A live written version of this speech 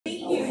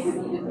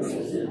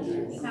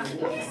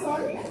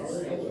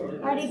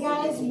Alrighty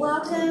guys,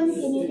 welcome.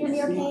 Can you hear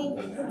me okay?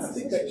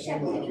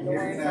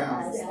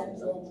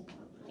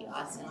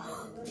 Awesome.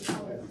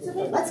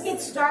 Let's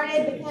get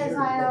started because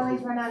I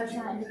always run out of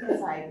time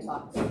because I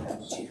talk too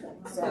much.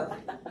 So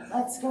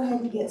let's go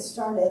ahead and get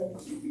started.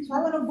 So I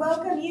want to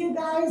welcome you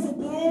guys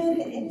again.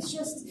 It's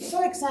just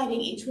so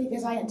exciting each week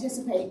as I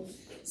anticipate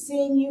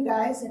seeing you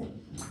guys. And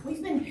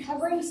we've been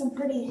covering some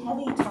pretty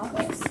heavy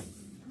topics.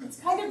 It's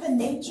kind of the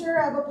nature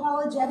of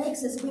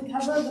apologetics is we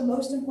cover the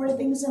most important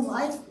things in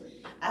life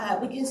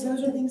because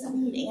those are things that we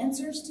need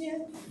answers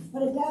to.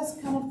 But it does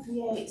kind of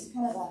create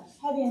kind of a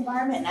heavy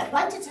environment. And I'd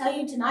like to tell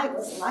you tonight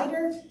was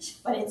lighter,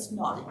 but it's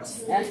not.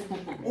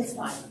 It's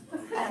not.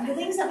 The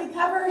things that we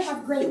cover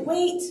have great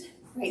weight,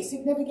 great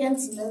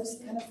significance, and those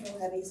kind of feel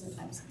heavy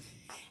sometimes.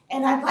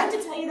 And I'd like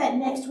to tell you that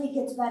next week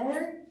it's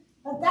better.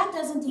 But that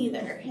doesn't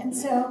either. And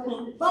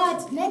so,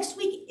 but next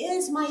week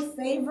is my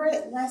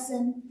favorite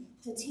lesson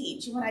to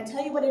teach. And when I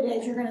tell you what it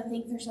is, you're going to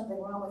think there's something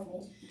wrong with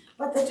me.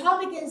 But the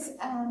topic is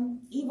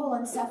evil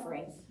and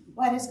suffering.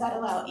 Why does God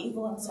allow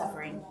evil and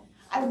suffering?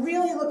 I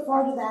really look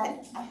forward to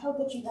that. I hope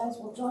that you guys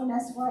will join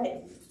us for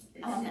it.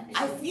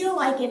 I feel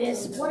like it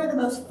is one of the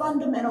most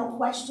fundamental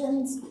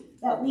questions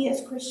that we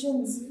as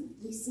Christians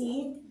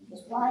receive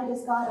is why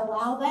does God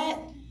allow that?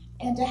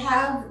 And to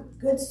have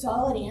good,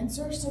 solid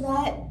answers to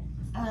that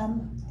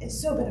is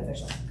so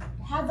beneficial.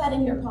 To have that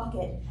in your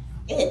pocket.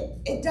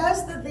 It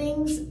does the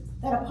things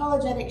that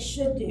apologetics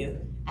should do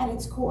at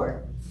its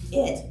core.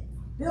 It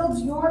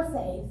builds your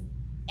faith,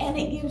 and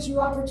it gives you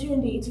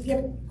opportunity to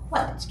give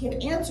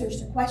answers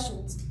to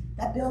questions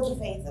that build the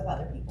faith of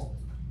other people.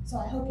 So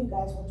I hope you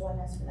guys will join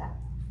us for that.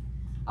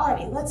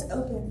 Alrighty, let's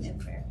open in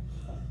prayer.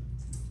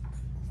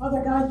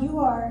 Father God, you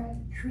are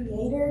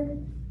creator.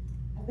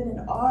 I've been in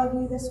awe of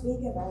you this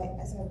week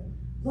as I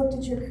looked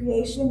at your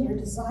creation. You're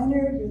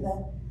designer, you're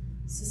the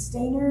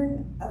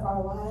sustainer of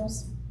our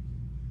lives.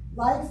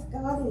 Life,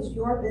 God, is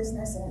your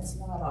business and it's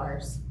not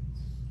ours.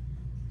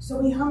 So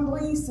we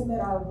humbly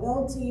submit our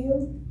will to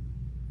you.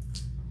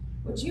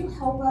 Would you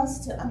help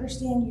us to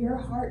understand your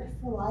heart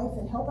for life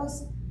and help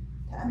us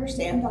to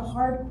understand the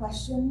hard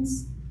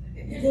questions,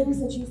 the things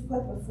that you've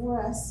put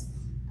before us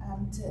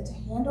to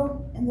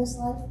handle in this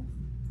life?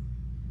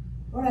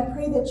 Lord, I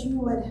pray that you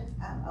would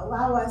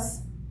allow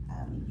us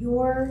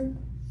your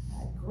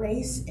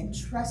grace in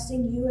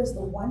trusting you as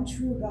the one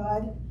true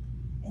God,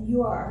 and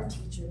you are our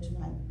teacher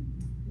tonight.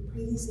 We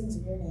pray these things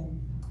in your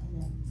name.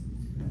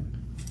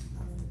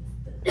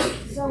 Amen.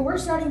 So we're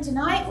starting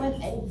tonight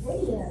with a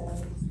video.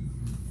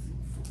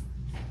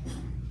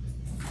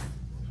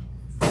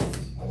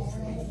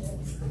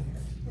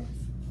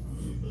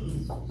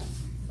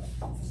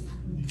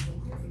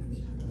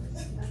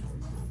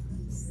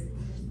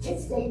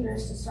 It's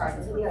dangerous to start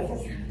the video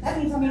because that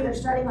means I'm either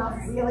starting off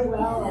really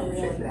well or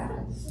really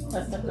bad.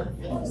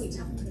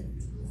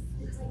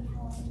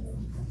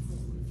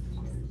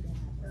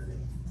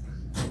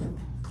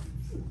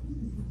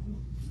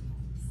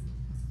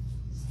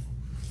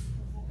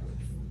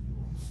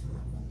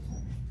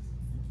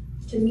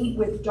 To meet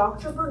with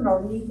Dr.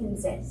 Bernard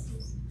Nathanson.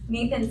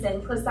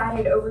 Nathanson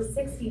presided over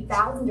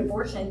 60,000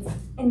 abortions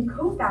and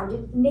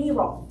co-founded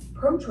NARAL,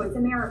 Pro-Choice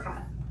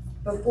America,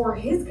 before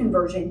his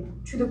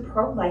conversion to the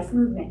pro-life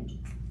movement.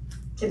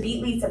 To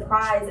Beatley's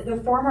surprise, the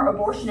former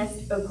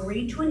abortionist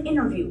agreed to an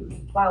interview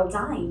while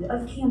dying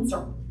of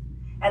cancer.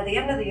 At the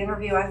end of the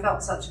interview, I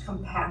felt such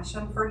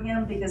compassion for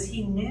him because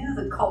he knew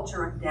the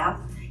culture of death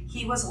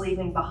he was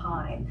leaving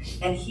behind.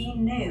 And he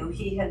knew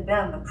he had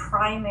been the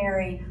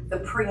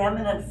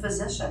preeminent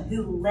physician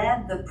who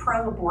led the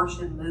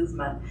pro-abortion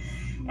movement.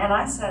 And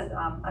I said,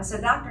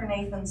 Dr.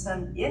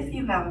 Nathanson, if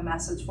you have a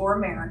message for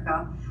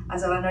America, I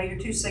said, I know you're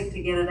too sick to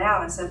get it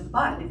out. I said,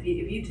 but if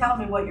you tell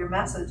me what your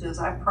message is,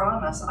 I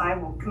promise I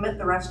will commit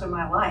the rest of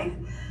my life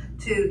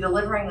to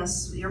delivering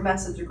your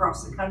message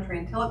across the country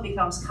until it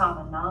becomes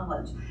common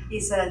knowledge. He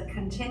said,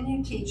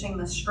 continue teaching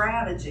the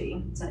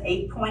strategy, it's an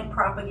 8-point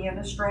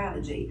propaganda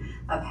strategy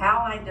of how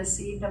I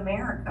deceived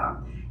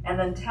America, and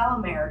then tell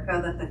America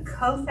that the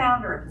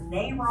co-founder of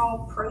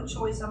NARAL,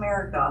 Pro-Choice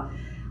America,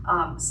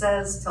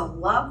 says to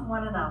love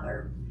one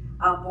another.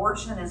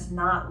 Abortion is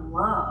not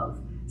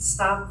love.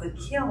 Stop the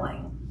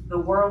killing. The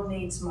world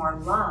needs more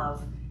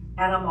love,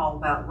 and I'm all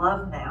about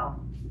love now.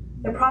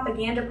 The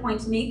propaganda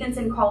point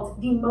Nathanson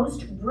called the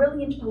most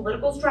brilliant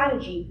political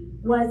strategy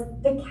was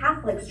the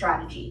Catholic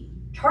strategy,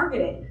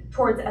 targeted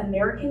towards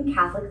American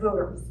Catholic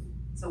voters.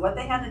 So what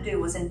they had to do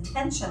was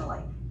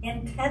intentionally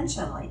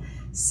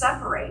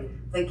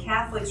separate the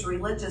Catholics'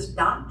 religious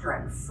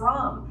doctrine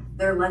from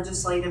their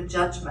legislative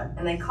judgment,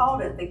 and they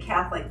called it the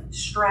Catholic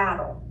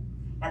straddle.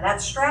 And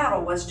that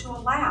straddle was to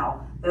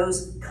allow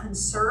those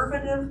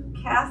conservative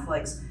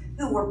Catholics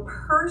who were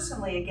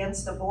personally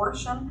against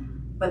abortion,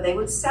 but they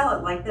would sell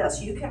it like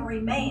this: you can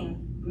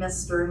remain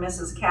Mr. and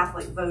Mrs.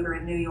 Catholic voter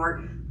in New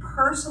York,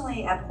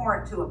 personally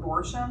abhorrent to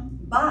abortion,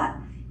 but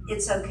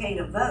it's okay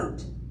to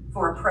vote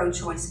for a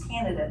pro-choice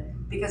candidate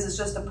because it's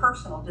just a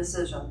personal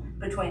decision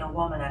between a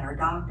woman and her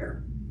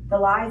doctor. The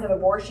lies of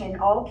abortion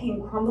all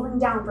came crumbling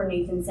down for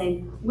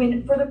Nathanson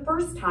when, for the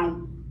first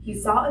time, he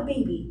saw a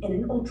baby in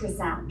an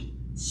ultrasound.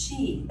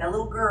 She, that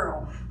little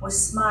girl,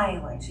 was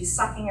smiling. She's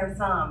sucking her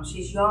thumb.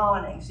 She's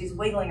yawning. She's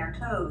wiggling her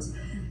toes.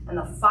 And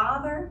the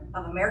father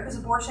of America's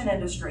abortion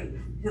industry,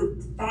 who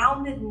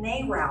founded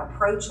NARAL,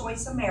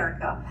 Pro-Choice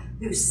America,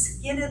 who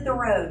skidded the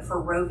road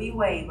for Roe v.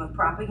 Wade with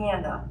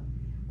propaganda,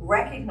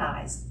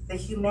 recognized the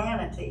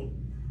humanity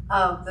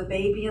of the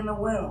baby in the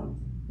womb.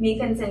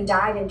 Nathanson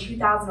died in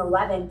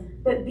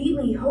 2011, but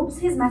Beatley hopes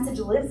his message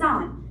lives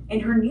on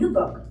in her new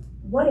book,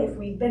 What If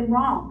We've Been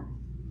Wrong?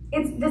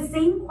 It's the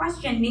same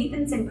question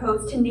Nathanson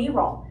posed to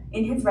NARAL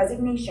in his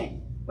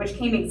resignation, which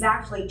came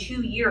exactly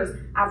 2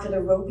 years after the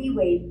Roe v.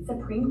 Wade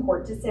Supreme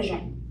Court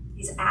decision.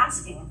 He's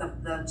asking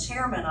the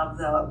chairman of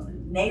the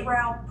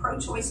NARAL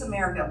Pro-Choice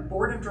America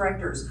Board of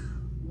Directors,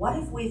 what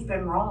if we've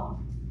been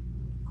wrong?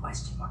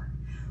 Question mark.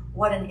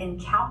 What an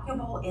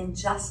incalculable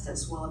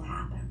injustice will have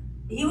happened.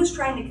 He was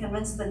trying to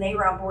convince the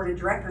NARAL Board of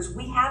Directors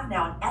we have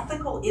now an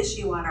ethical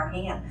issue on our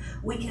hand.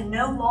 We can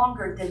no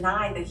longer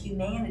deny the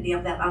humanity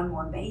of that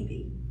unborn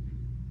baby.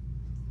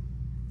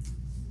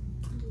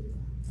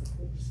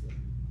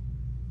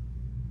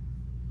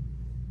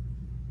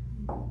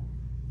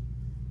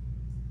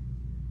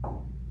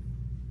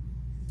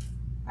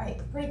 Right,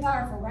 pretty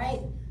powerful, right?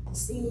 To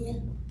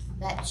see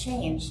that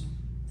change.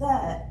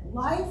 The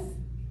life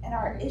and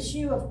our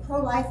issue of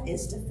pro-life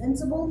is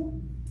defensible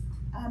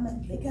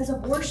because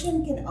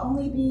abortion can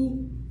only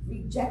be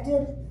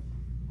rejected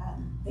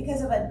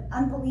because of an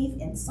unbelief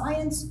in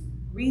science,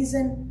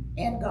 reason,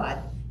 and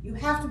God. You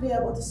have to be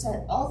able to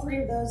set all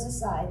three of those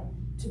aside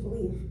to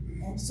believe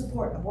and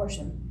support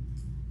abortion.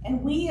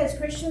 And we as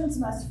Christians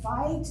must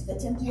fight the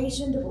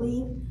temptation to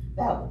believe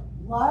that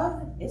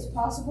love is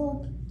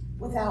possible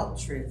without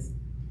truth.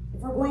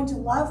 If we're going to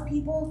love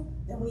people,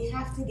 then we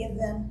have to give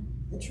them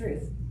the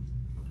truth.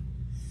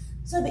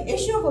 So the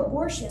issue of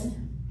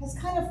abortion has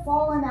kind of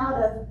fallen out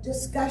of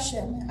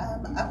discussion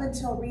up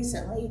until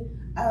recently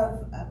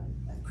of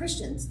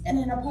Christians and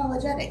in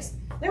apologetics.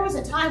 There was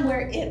a time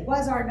where it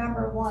was our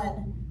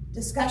 #1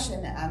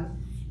 discussion.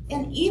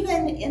 And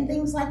even in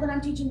things like when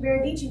I'm teaching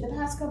Veredici the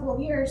past couple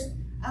of years,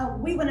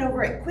 we went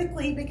over it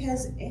quickly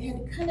because it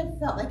had kind of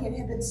felt like it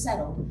had been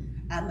settled.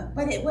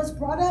 But it was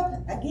brought up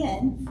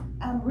again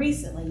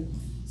recently.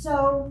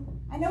 So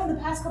I know in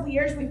the past couple of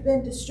years we've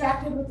been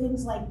distracted with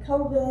things like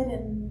COVID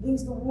and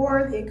things, the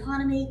war, the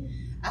economy.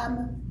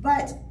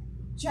 But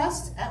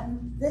just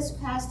this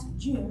past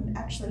June,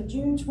 actually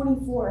June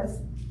 24th,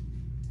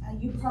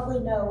 you probably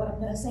know what I'm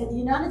going to say. The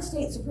United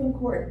States Supreme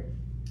Court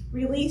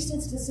released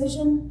its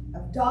decision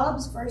of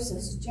Dobbs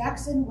versus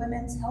Jackson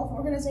Women's Health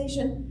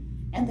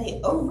Organization, and they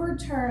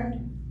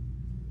overturned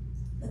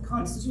the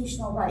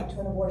constitutional right to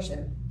an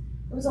abortion.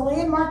 It was a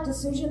landmark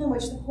decision in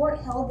which the court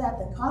held that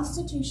the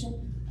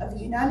Constitution of the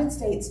United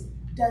States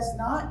does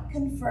not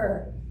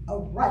confer a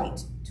right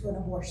to an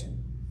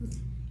abortion.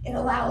 It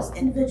allows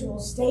individual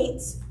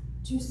states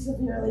to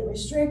severely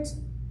restrict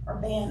or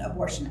ban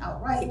abortion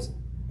outright.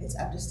 It's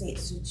up to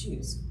states to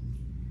choose.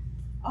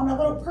 On a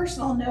little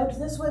personal note,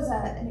 this was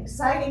an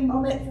exciting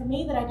moment for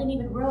me that I didn't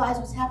even realize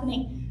was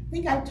happening. I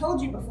think I've told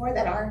you before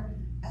that our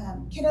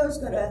kiddos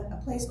go to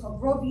a place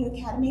called Worldview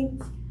Academy.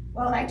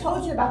 Well, and I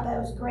told you about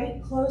those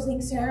great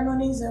closing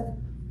ceremonies of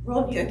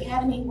Worldview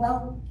Academy.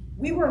 Well,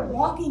 we were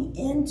walking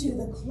into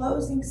the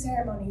closing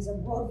ceremonies of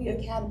Worldview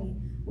Academy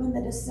when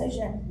the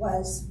decision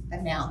was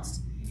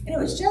announced. And it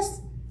was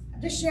just,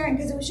 I'm just sharing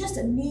because it was just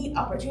a neat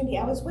opportunity.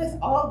 I was with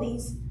all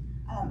these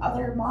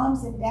other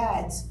moms and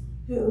dads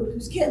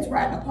whose kids were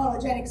at an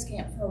apologetics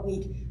camp for a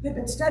week, who had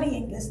been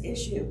studying this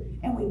issue,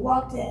 and we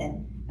walked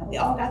in and we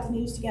all got the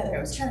news together. It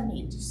was kind of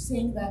neat just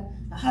seeing the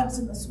hugs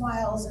and the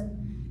smiles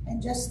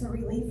and just the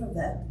relief of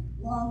the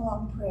long,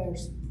 long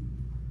prayers.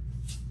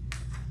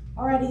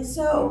 Alrighty,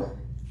 so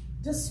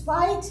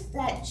despite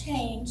that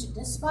change,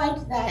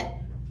 despite that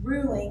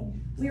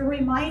ruling, we are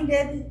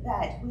reminded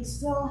that we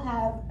still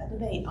have a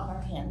debate on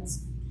our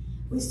hands.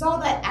 We saw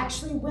that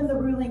actually when the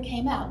ruling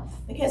came out,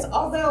 because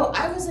although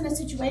I was in a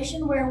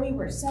situation where we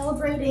were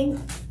celebrating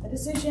the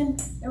decision,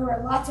 there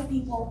were lots of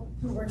people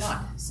who were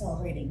not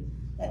celebrating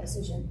that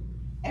decision.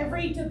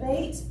 Every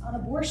debate on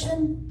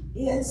abortion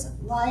is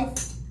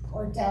life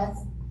or death.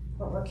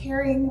 What we're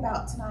caring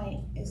about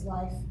tonight is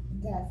life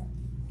and death.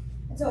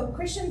 And so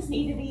Christians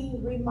need to be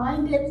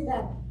reminded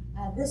that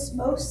this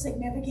most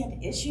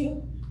significant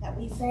issue that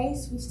we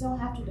face, we still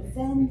have to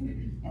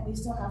defend and we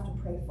still have to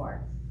pray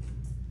for.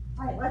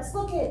 All right, let's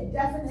look at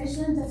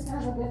definitions. That's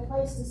kind of a good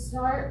place to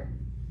start.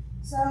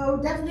 So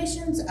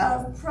definitions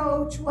of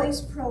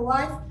pro-choice,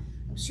 pro-life.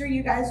 I'm sure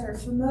you guys are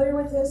familiar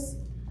with this.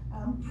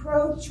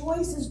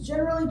 Pro-choice is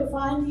generally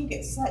defined, you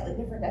get slightly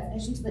different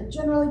definitions, but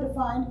generally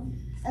defined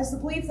as the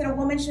belief that a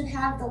woman should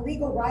have the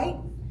legal right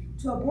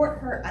to abort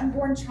her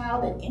unborn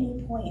child at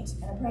any point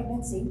in a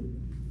pregnancy.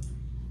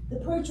 The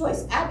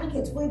pro-choice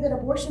advocates believe that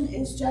abortion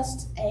is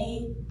just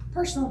a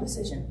personal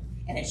decision,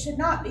 and it should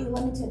not be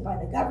limited by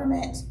the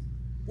government,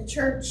 the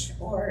church,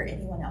 or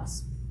anyone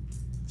else.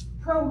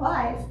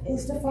 Pro-life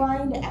is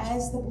defined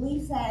as the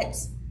belief that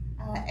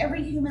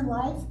every human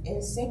life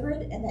is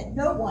sacred and that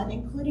no one,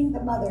 including the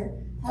mother,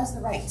 has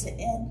the right to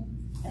end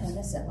an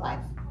innocent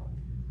life.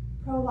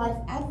 Pro-life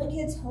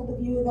advocates hold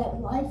the view that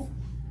life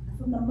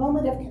from the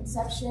moment of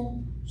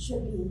conception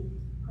should be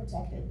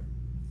protected.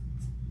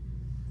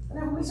 But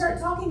then when we start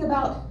talking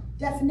about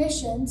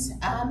definitions,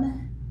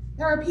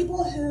 there are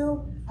people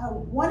who,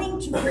 wanting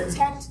to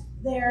protect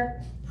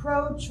their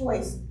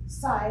pro-choice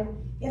side,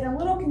 get a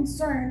little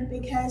concerned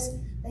because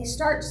they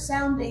start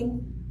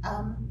sounding,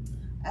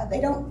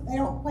 they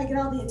don't quite get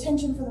all the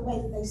attention for the way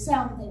that they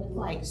sound that they would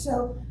like.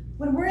 So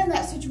when we're in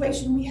that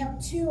situation, we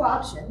have two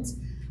options.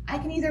 I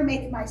can either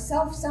make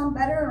myself sound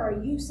better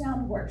or you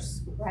sound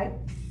worse, right?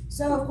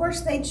 So of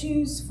course they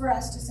choose for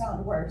us to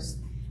sound worse.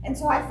 And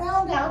so I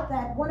found out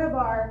that one of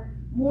our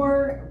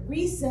more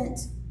recent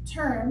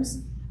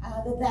terms,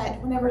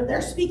 that whenever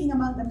they're speaking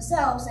among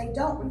themselves, they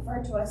don't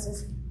refer to us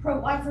as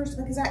pro-lifers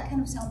because that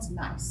kind of sounds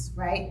nice,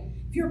 right?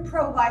 If you're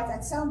pro-life,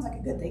 that sounds like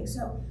a good thing.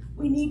 So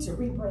we need to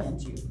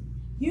rebrand you.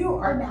 You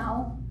are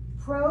now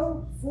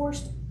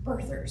pro-forced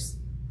birthers.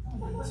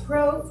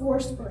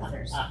 Pro-forced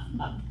birthers.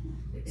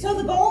 So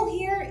the goal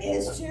here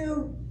is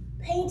to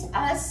paint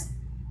us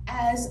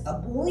as a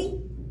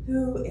bully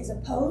who is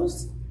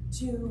opposed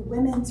to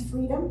women's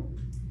freedom,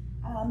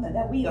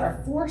 that we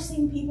are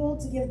forcing people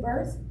to give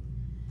birth,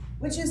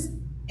 which is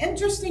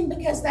interesting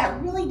because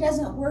that really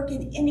doesn't work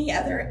in any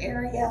other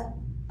area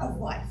of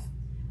life.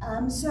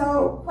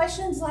 So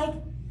questions like,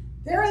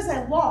 there is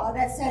a law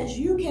that says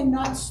you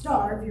cannot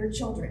starve your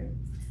children.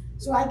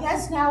 So I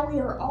guess now we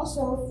are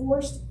also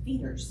forced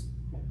feeders,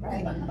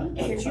 right?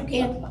 Because you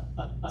can't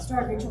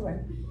starve your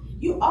children.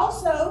 You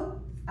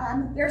also,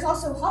 there's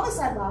also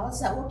homicide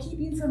laws that will keep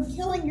you from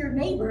killing your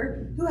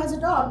neighbor who has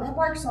a dog that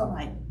barks all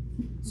night.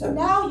 So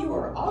now you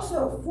are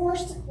also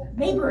forced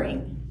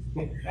neighboring,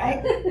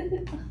 right?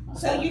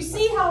 So you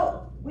see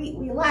how we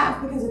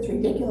laugh because it's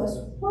ridiculous.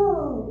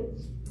 Whoa.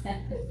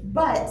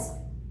 But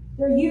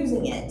they're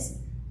using it.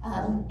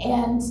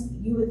 And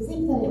you would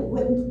think that it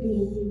wouldn't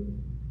be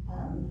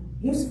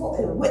useful,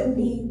 it wouldn't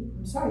be,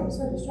 I'm sorry, I'm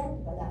so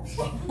distracted by that.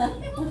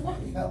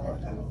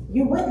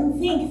 You wouldn't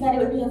think that it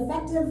would be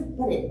effective,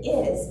 but it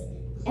is.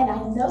 And I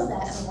know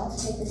that, I'm about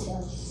to take this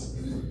down.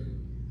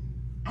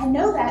 I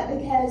know that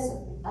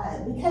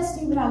because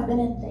Steve and I have been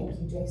in, thank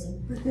you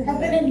Jason, have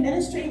been in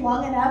ministry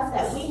long enough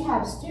that we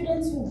have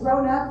students who've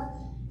grown up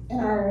in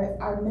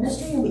our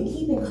ministry and we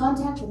keep in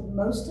contact with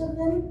most of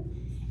them.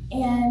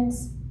 And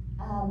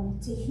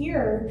to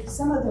hear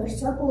some of their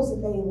circles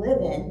that they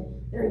live in,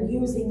 they're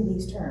using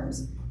these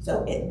terms.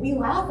 So we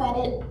laugh at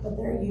it, but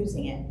they're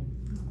using it.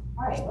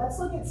 All right, let's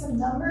look at some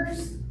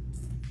numbers.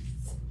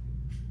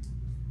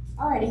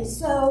 Alrighty,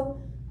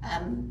 so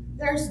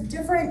there's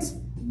different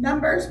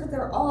numbers, but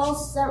they're all,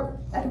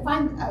 I can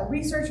find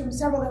research from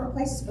several different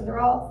places, but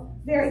they're all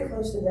very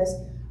close to this.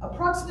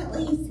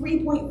 Approximately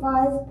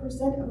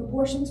 3.5% of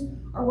abortions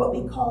are what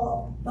we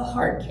call the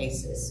hard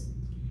cases.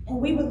 And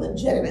we would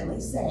legitimately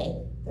say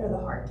they're the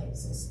hard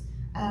cases.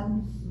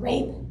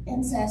 Rape,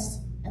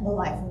 incest, and the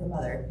life of the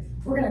mother.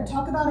 We're going to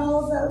talk about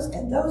all of those,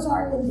 and those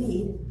are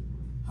indeed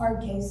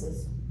hard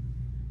cases.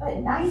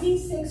 But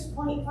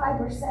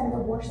 96.5% of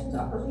abortions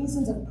are for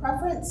reasons of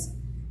preference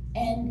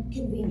and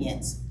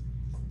convenience.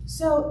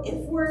 So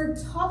if we're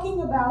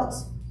talking about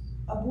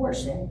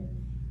abortion,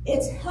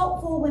 it's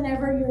helpful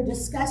whenever you're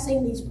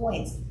discussing these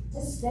points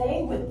to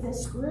stay with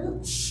this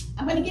group.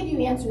 I'm going to give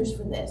you answers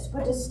for this,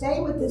 but to stay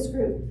with this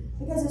group,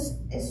 because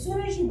as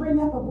soon as you bring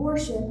up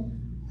abortion,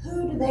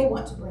 who do they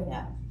want to bring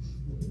up?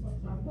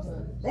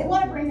 They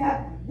want to bring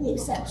up the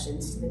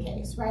exceptions to the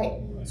case,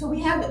 right? So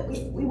we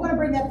want to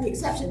bring up the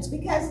exceptions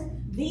because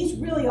these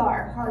really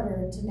are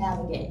harder to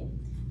navigate.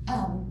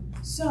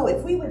 So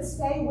if we would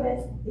stay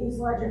with these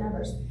larger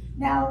numbers.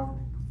 Now,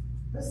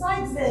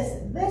 besides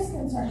this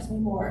concerns me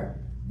more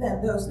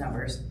than those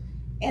numbers.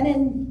 And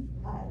in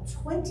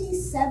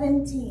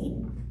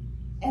 2017,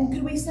 and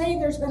could we say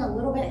there's been a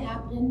little bit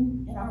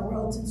happening in our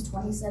world since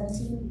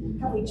 2017?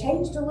 Have we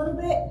changed a little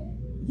bit?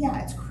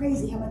 Yeah, it's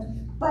crazy how much.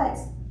 But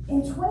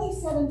in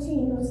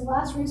 2017, it was the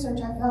last research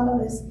I found on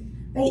this,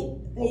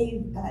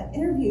 they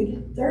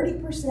interviewed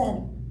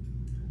 30%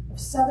 of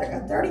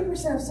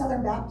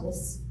Southern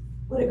Baptists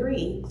would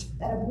agree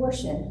that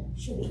abortion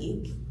should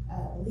be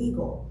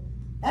legal.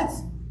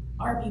 That's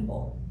our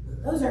people.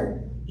 Those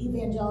are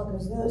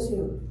evangelicals, those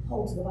who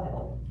hold to the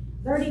Bible.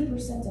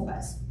 30% of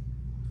us.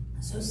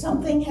 So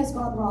something has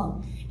gone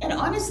wrong. And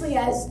honestly,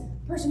 as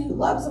a person who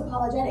loves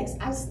apologetics,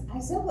 I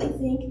simply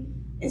think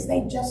is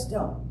they just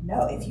don't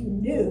know. If you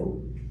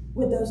knew,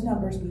 would those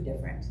numbers be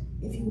different?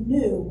 If you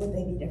knew, would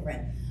they be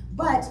different?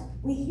 But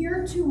we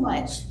hear too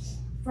much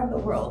from the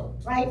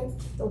world, right?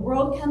 The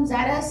world comes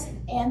at us,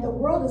 and the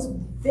world is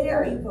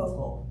very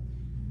vocal.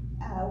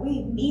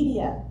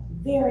 Media,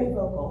 very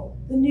vocal.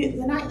 The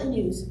nightly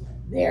news,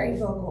 very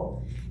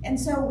vocal. And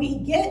so we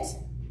get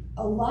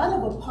a lot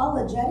of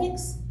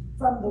apologetics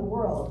from the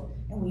world,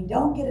 and we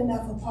don't get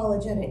enough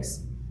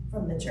apologetics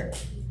from the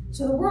church.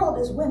 So the world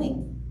is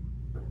winning.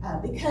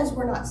 because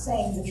we're not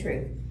saying the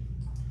truth.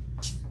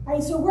 All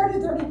right, so where do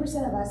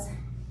 30% of us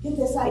get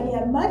this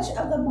idea? Much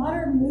of the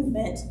modern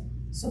movement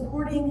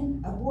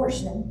supporting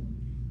abortion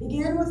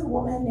began with a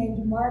woman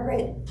named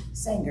Margaret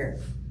Sanger.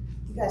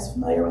 You guys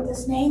familiar with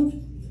this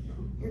name?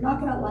 You're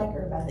not going to like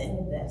her by the end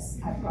of this,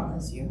 I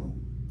promise you.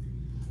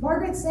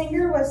 Margaret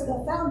Sanger was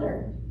the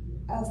founder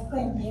of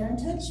Planned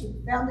Parenthood. She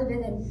founded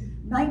it in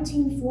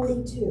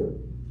 1942.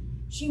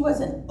 She was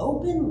an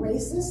open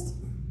racist.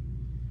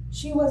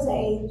 She was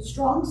a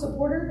strong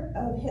supporter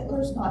of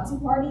Hitler's Nazi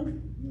Party.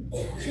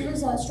 She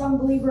was a strong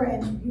believer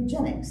in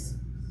eugenics.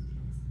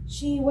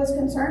 She was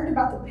concerned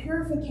about the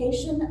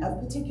purification of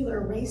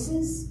particular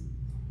races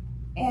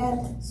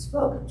and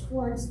spoke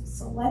towards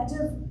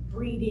selective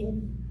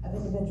breeding of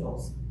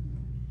individuals.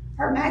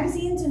 Her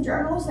magazines and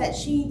journals that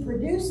she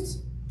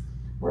produced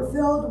were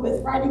filled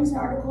with writings and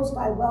articles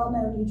by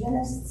well-known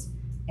eugenists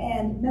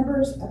and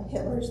members of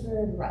Hitler's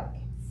Third Reich.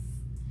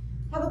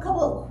 I have a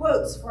couple of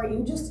quotes for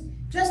you, just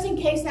in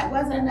case that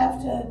wasn't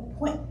enough to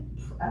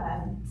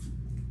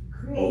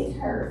create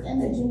her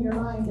image in your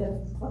mind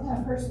of what kind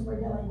of person we're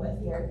dealing with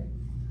here.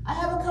 I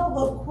have a couple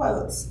of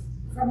quotes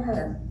from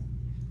her.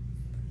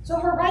 So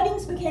her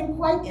writings became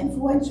quite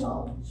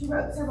influential. She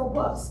wrote several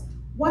books.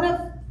 One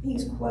of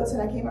these quotes that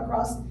I came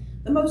across: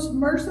 "The most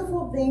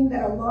merciful thing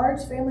that a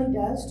large family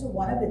does to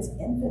one of its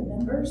infant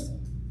members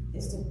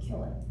is to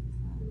kill it."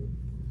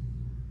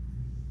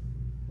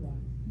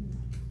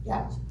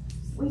 Yeah,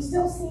 we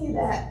still see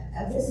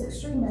that this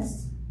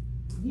extremist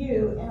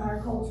view in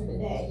our culture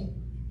today.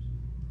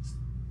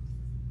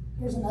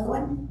 Here's another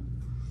one.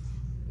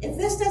 If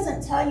this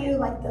doesn't tell you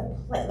like the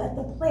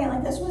plan,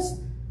 like this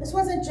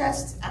wasn't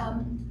just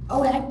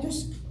oh, and I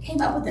just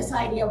came up with this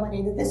idea one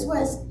day, that this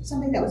was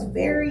something that was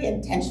very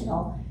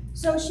intentional.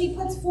 So she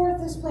puts forth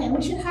this plan.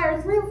 We should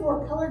hire 3 or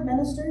 4 colored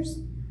ministers,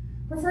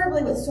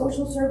 preferably with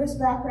social service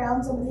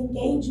backgrounds and with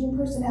engaging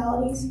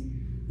personalities.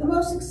 The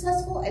most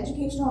successful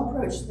educational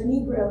approach to the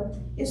Negro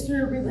is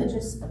through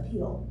religious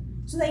appeal.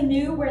 So they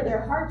knew where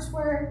their hearts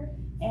were,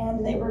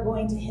 and they were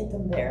going to hit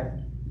them there.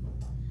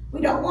 We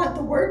don't want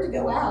the word to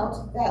go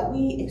out that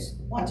we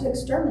want to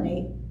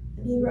exterminate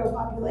the Negro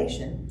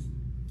population.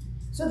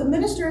 So the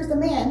minister is the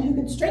man who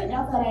can straighten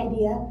out that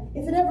idea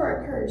if it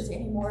ever occurs to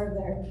any more of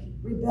their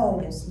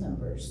rebellious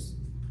members.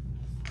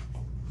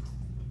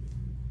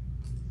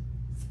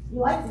 You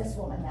like this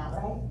woman now,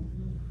 right?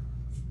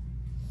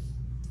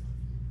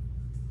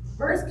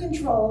 Birth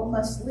control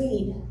must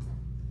lead,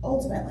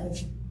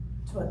 ultimately,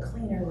 to a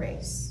cleaner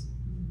race.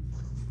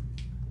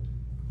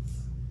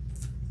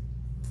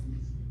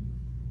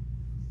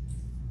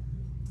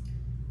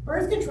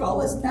 Birth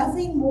control is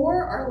nothing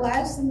more or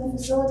less than the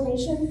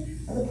facilitation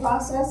of the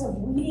process of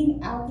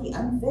weeding out the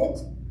unfit,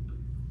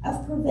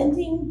 of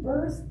preventing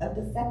birth of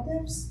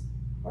defectives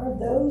or of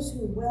those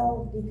who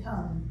will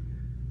become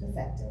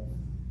defective.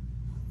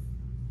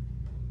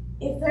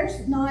 If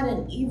there's not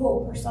an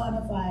evil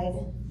personified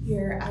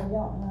here, I don't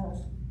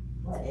know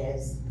what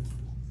is.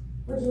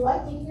 Would you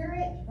like to hear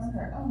it from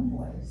her own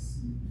voice?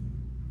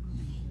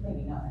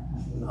 Maybe not.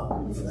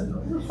 No.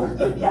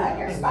 Yeah,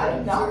 you're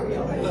spotting not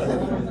really.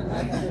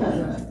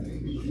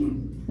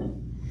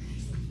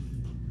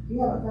 You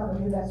haven't found a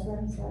new best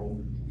friend, Scotty?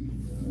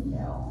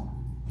 No.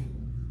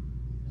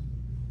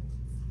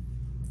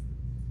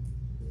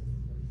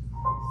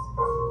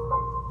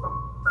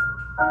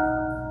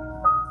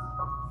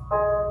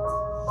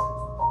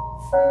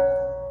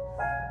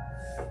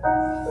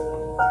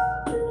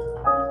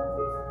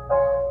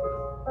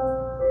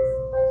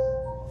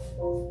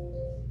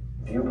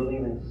 Do you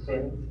believe in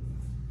sin?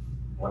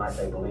 When I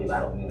say believe, I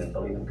don't mean to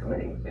believe in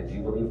committing sin. Do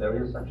you believe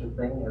there is such a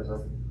thing as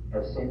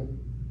sin?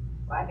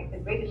 Well, I think the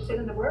greatest sin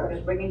in the world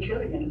is bringing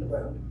children into the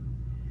world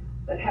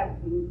that have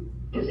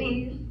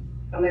disease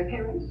from their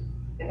parents,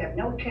 that have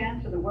no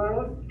chance in the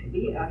world to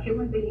be a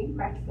human being,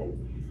 practically.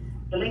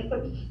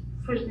 Delinquents,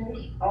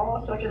 prisoners,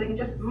 all sorts of things,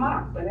 just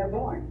marked when they're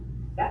born.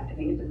 That, to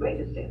me, is the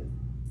greatest sin.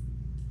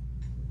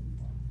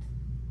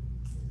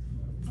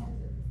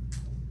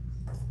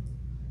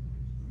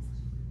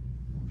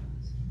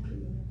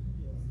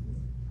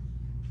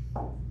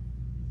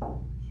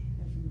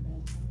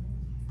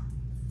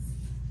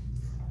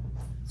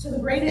 So the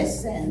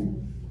greatest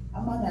sin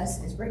among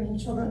us is bringing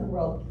children to the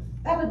world.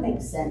 That would make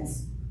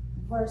sense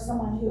for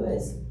someone who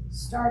is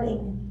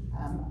starting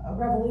a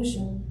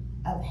revolution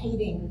of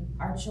hating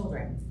our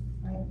children,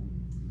 right?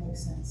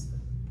 Makes sense.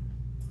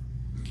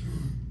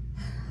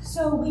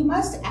 So we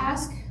must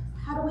ask,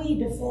 how do we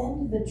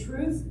defend the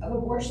truth of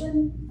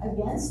abortion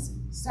against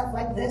stuff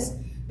like this?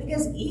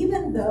 Because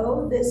even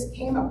though this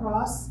came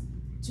across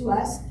to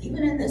us,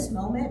 even in this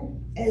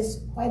moment,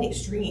 as quite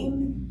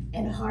extreme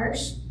and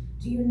harsh,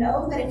 do you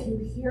know that if you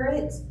hear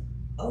it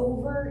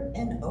over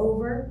and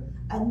over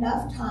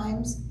enough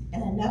times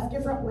in enough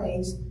different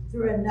ways,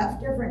 through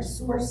enough different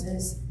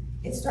sources,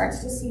 it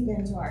starts to seep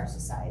into our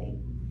society.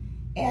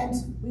 And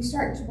we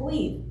start to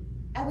believe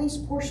at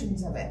least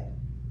portions of it.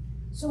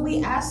 So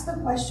we ask the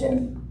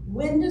question,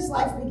 when does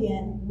life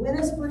begin? When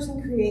is a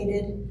person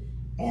created?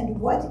 And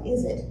what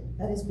is it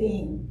that is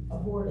being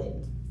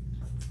aborted?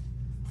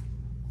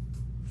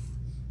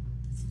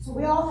 So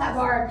we all have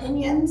our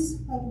opinions,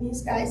 like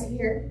these guys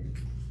here,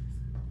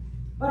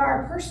 but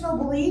our personal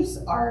beliefs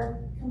are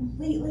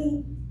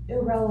completely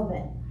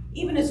irrelevant.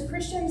 Even as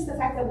Christians, the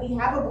fact that we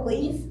have a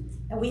belief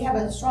and we have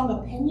a strong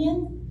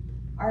opinion,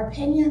 our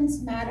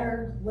opinions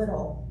matter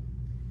little.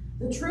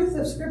 The truth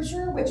of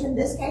Scripture, which in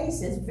this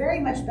case is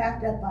very much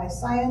backed up by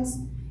science,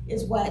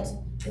 is what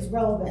is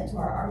relevant to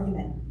our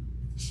argument.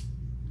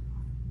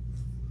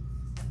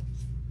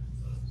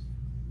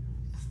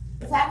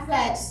 The fact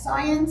that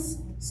science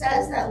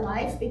says that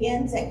life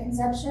begins at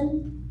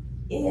conception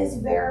is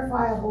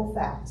verifiable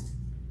fact.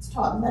 It's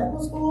taught in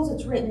medical schools,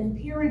 it's written in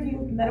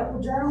peer-reviewed medical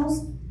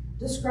journals,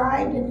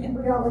 described in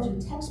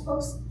embryology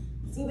textbooks,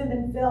 it's even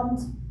been filmed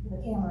with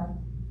a camera.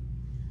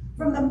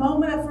 From the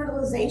moment of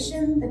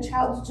fertilization, the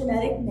child's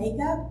genetic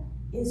makeup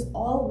is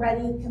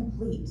already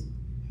complete.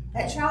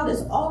 That child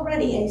is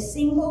already a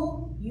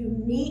single,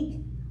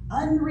 unique,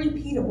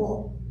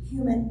 unrepeatable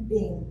human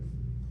being.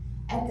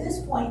 At this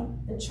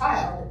point, the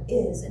child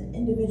is an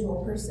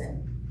individual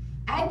person.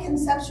 At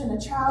conception, a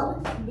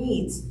child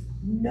needs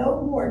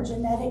no more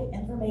genetic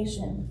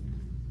information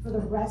for the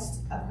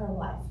rest of her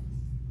life.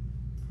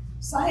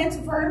 Science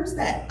affirms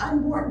that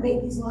unborn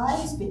babies'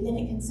 lives begin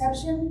at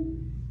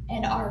conception,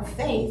 and our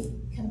faith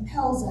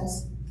compels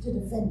us to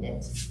defend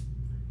it.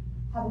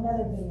 I have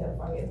another video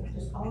for you,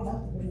 just all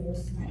about the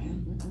videos tonight.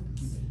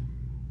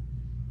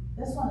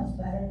 This one is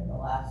better than the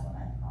last one,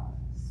 I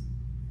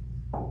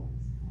promise.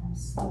 I'm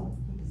so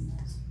picking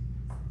this.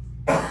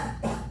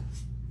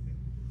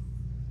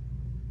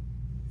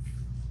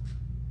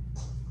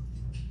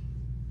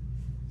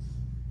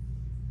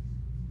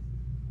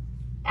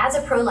 As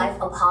a pro-life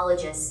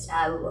apologist,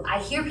 I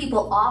hear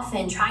people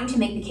often trying to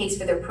make the case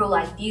for their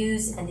pro-life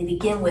views, and they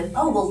begin with,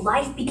 oh, well,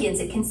 life begins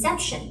at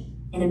conception,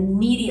 and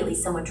immediately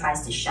someone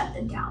tries to shut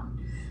them down.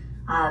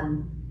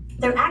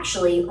 They're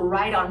actually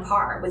right on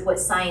par with what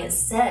science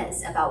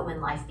says about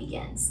when life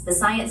begins. The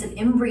science of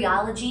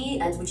embryology,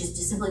 which just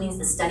simply means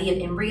the study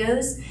of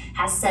embryos,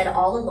 has said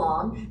all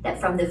along that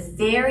from the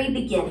very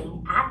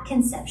beginning, at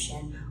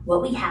conception,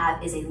 what we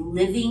have is a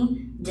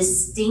living,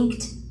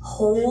 distinct,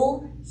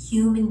 whole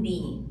human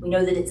being. We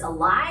know that it's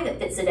alive. It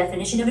fits the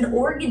definition of an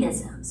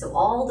organism. So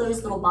all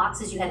those little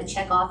boxes you had to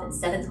check off in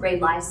 7th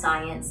grade life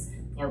science,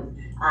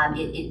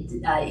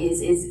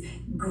 is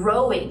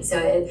growing. So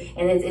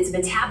it's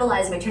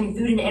metabolizing by turning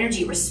food into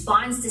energy. It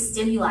responds to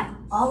stimuli.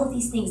 All of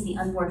these things, the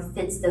unborn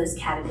fits those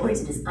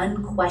categories. It is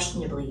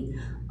unquestionably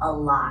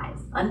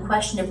alive,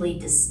 unquestionably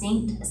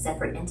distinct, a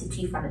separate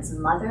entity from its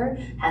mother,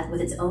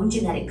 with its own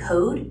genetic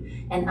code,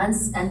 and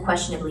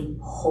unquestionably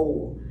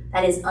whole.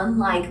 That is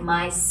unlike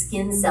my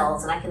skin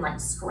cells that I can like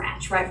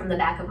scratch right from the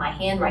back of my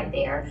hand right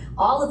there,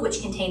 all of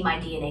which contain my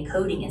DNA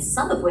coding, and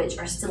some of which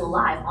are still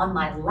alive on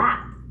my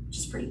lap, which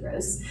is pretty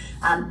gross.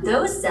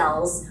 Those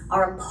cells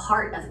are a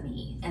part of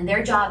me, and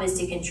their job is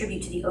to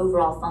contribute to the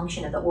overall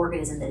function of the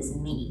organism that is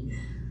me.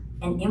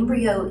 An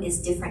embryo is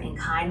different in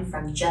kind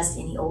from just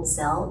any old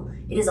cell.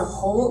 It is a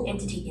whole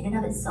entity in and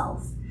of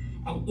itself,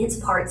 and its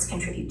parts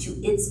contribute to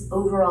its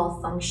overall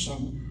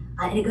function.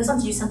 And it goes on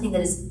to do something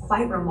that is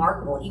quite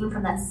remarkable, even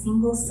from that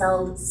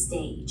single-celled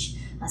stage.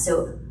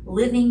 So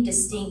living,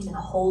 distinct, and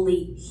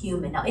wholly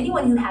human. Now,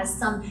 anyone who has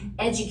some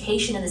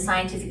education in the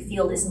scientific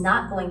field is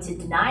not going to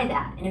deny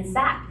that. And in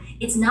fact,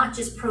 it's not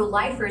just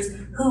pro-lifers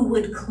who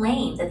would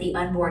claim that the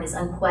unborn is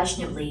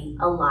unquestionably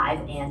alive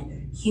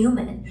and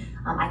human.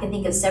 I can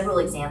think of several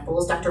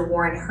examples. Dr.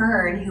 Warren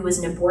Hearn, who was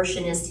an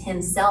abortionist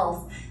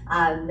himself,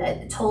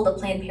 told a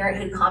Planned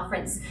Parenthood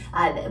conference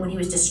that when he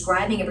was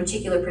describing a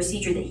particular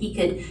procedure that he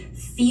could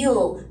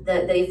feel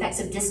the effects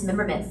of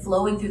dismemberment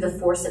flowing through the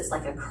forceps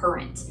like a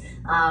current.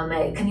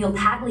 Camille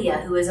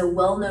Paglia, who is a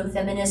well-known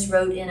feminist,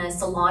 wrote in a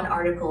Salon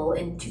article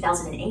in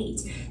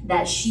 2008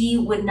 that she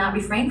would not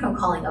refrain from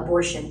calling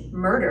abortion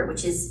murder,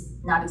 which is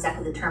not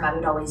exactly the term I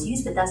would always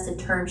use, but that's the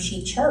term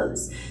she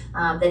chose.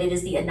 That it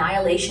is the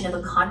annihilation of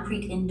a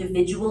concrete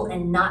individual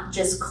and not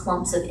just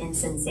clumps of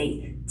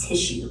insensate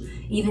tissue.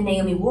 Even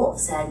Naomi Wolf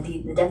said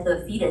the death of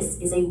a fetus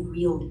is a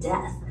real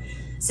death.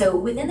 So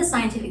within the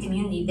scientific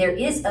community, there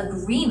is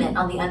agreement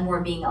on the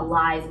unborn being a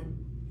live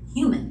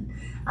human.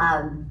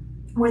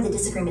 Where the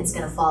disagreement is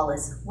going to fall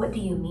is, what do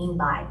you mean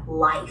by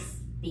life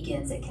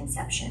begins at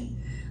conception?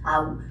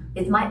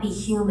 It might be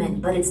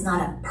human, but it's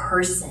not a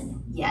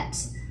person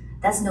yet.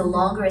 That's no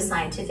longer a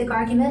scientific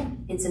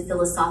argument, it's a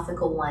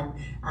philosophical one,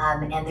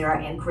 and there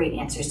are great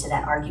answers to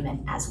that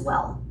argument as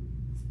well.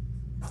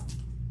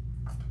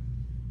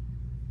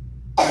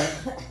 I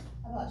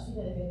thought she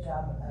did a good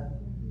job of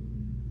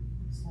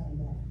explaining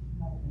that.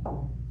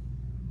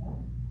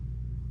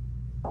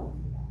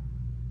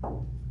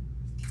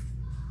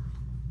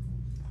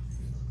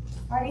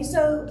 Alrighty,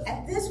 so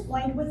at this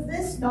point, with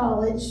this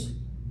knowledge,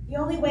 the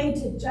only way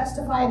to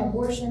justify an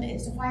abortion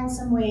is to find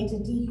some way to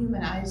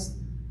dehumanize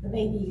the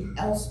baby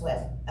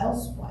elsewhere.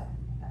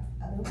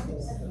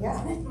 Yeah.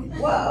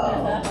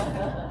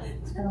 Whoa.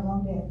 It's been a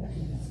long day.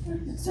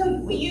 So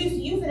we use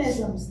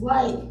euphemisms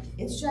like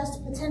it's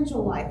just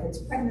potential life, it's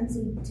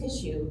pregnancy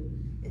tissue,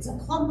 it's a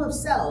clump of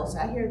cells.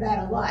 I hear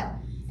that a lot.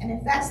 And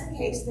if that's the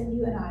case, then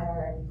you and I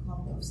are in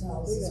clump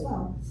cells as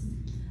well.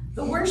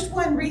 The worst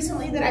one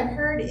recently that I've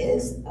heard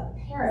is a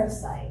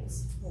parasite.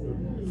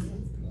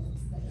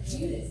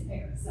 Judas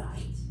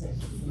parasite.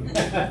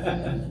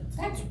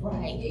 That's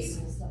right.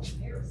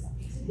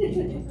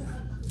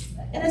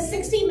 In a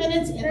 60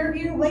 Minutes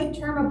interview,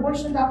 late-term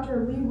abortion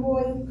doctor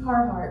Leroy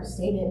Carhart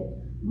stated,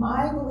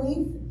 "My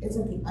belief is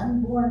that the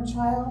unborn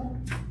child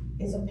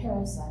is a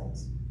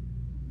parasite."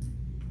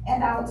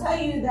 And I'll tell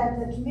you that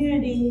the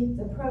community,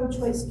 the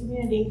pro-choice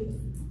community,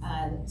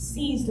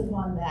 seized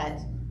upon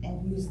that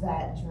and used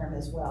that term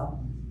as well.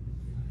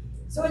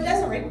 So it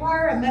doesn't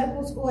require a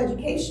medical school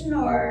education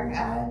or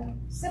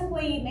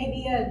simply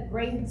maybe a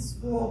grade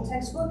school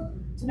textbook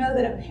to know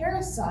that a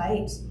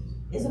parasite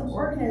is an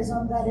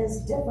organism that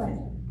is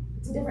different.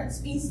 It's a different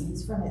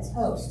species from its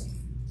host.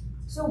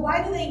 So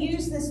why do they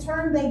use this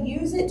term? They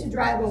use it to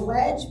drive a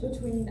wedge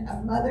between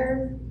a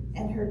mother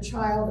and her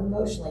child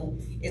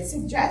emotionally. It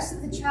suggests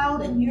that the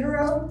child in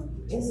utero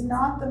is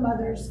not the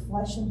mother's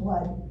flesh and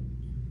blood.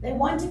 They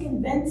want to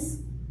convince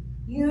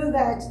you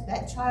that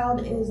that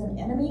child is an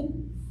enemy,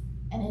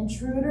 an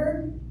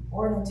intruder,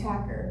 or an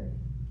attacker.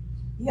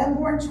 The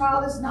unborn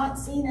child is not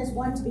seen as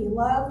one to be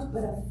loved,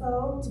 but a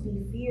foe to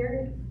be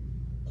feared,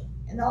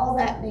 and all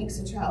that makes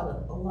a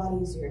child a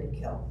lot easier to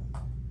kill.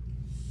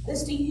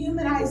 This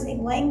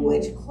dehumanizing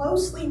language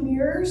closely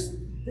mirrors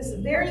this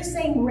very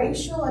same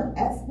racial and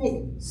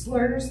ethnic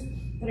slurs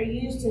that are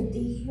used to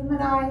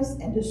dehumanize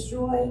and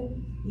destroy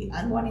the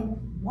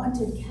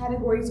unwanted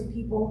categories of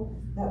people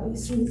that we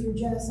see through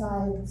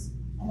genocides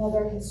and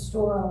other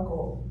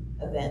historical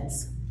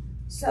events.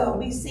 So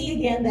we see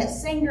again that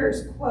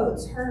Singer's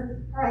quotes,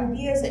 her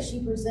ideas that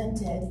she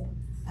presented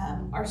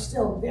are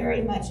still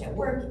very much at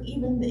work,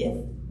 even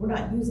if we're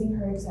not using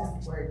her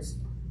exact words.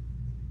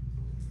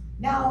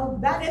 Now,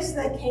 that is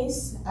the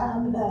case.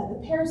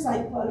 The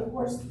parasite quote, of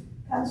course,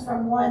 comes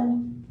from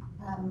one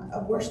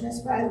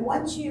abortionist, but I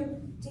want you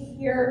to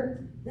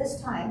hear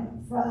this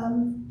time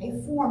from a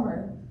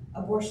former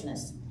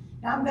abortionist.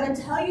 Now, I'm going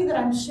to tell you that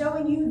I'm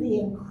showing you the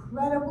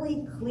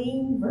incredibly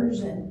clean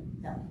version,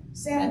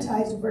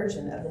 sanitized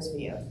version of this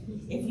video.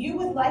 If you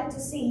would like to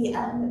see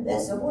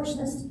this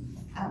abortionist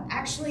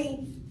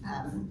actually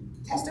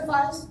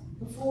testifies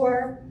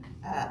before,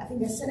 I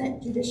think, a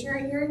Senate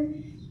judiciary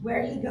hearing,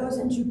 where he goes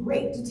into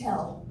great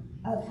detail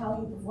of how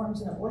he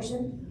performs an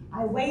abortion.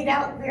 I weighed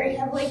out very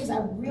heavily because I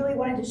really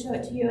wanted to show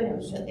it to you, and it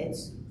was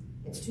just,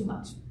 it's too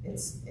much.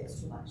 It's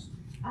too much.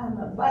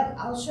 But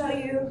I'll show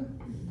you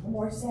a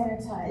more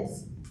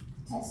sanitized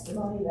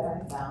testimony that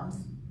I found.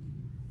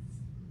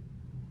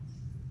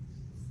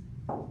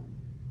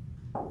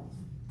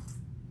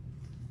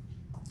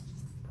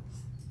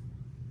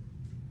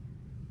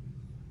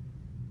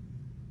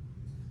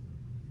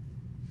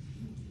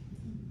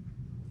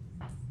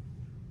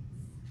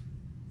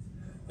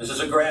 This is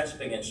a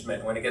grasping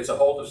instrument. When it gets a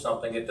hold of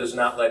something, it does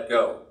not let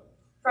go.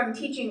 From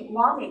teaching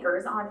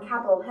lawmakers on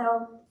Capitol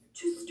Hill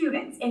to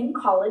students in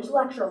college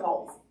lecture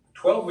halls.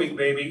 12-week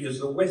baby is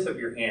the width of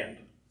your hand,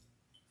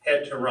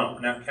 head to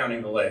rump, not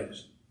counting the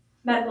legs.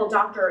 Medical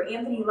doctor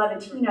Anthony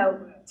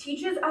Levatino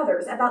teaches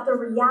others about the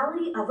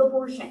reality of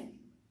abortion.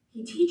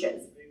 He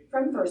teaches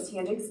from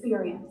firsthand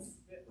experience.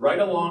 Right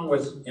along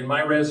with, in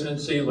my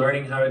residency,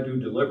 learning how to do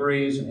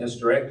deliveries and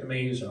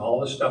hysterectomies and all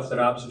the stuff that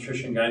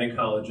obstetrician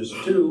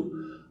gynecologists do,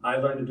 I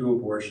learned to do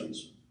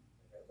abortions.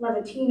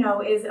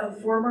 Levatino is a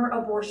former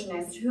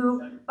abortionist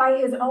who, by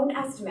his own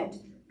estimate,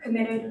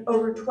 committed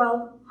over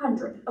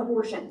 1,200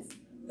 abortions.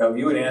 Now, if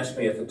you had asked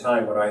me at the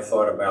time what I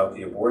thought about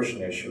the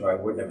abortion issue, I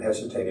wouldn't have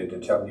hesitated to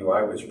tell you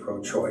I was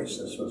pro-choice.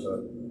 This was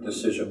a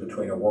decision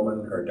between a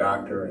woman, her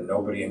doctor, and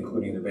nobody,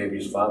 including the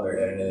baby's father,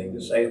 had anything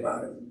to say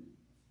about it.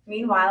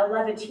 Meanwhile,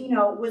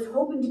 Levatino was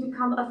hoping to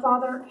become a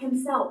father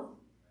himself.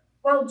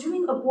 While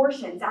doing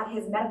abortions at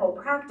his medical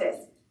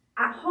practice,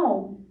 at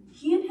home,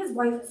 he and his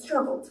wife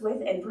struggled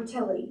with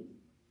infertility.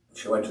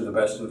 She went to the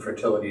best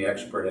infertility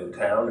expert in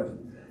town,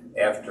 and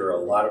after a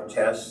lot of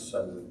tests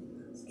and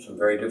some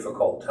very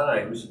difficult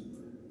times,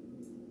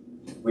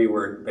 we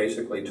were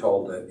basically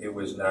told that it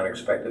was not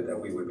expected that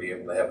we would be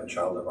able to have a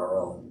child of our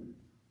own.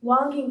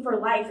 Longing for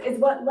life is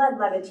what led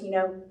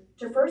Levatino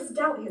to first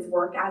doubt his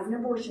work as an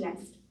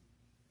abortionist.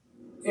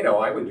 You know,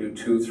 I would do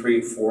 2,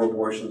 3, 4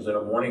 abortions in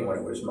a morning when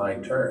it was my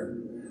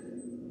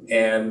turn.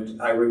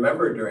 And I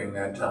remember during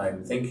that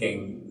time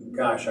thinking,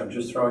 gosh, I'm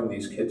just throwing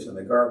these kids in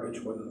the garbage.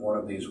 Wouldn't one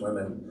of these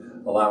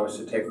women allow us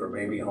to take her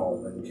baby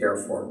home and care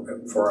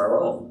for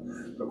our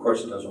own? But of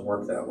course, it doesn't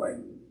work that way.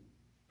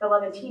 The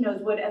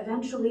Levatinos would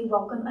eventually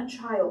welcome a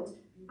child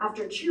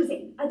after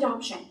choosing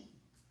adoption.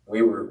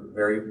 We were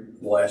very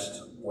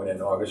blessed when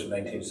in August of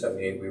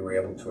 1978, we were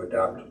able to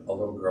adopt a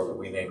little girl that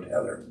we named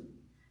Heather.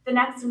 The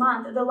next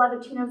month, the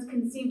Levatinos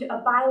conceived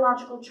a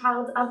biological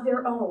child of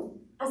their own,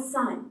 a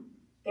son.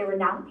 They were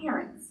now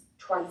parents,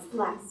 twice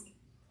blessed.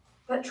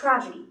 But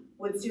tragedy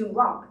would soon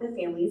rock the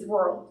family's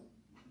world.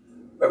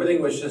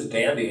 Everything was just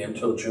dandy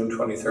until June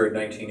 23rd,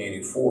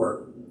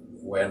 1984,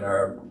 when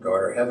our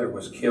daughter Heather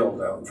was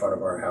killed out in front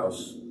of our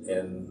house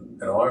in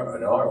an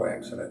auto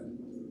accident.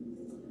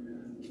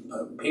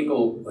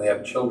 people who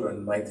have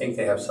children might think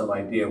they have some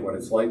idea what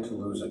it's like to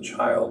lose a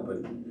child,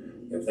 but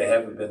if they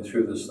haven't been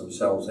through this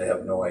themselves, they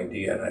have no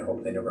idea, and I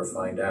hope they never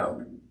find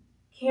out.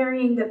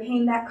 Carrying the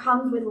pain that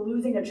comes with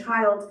losing a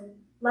child,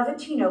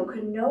 Levitino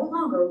could no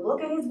longer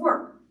look at his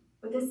work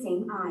with the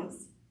same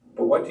eyes.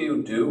 But what do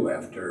you do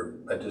after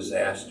a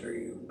disaster?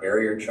 You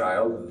bury your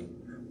child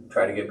and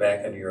try to get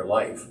back into your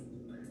life.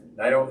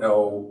 And I don't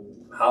know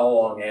how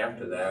long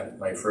after that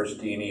my first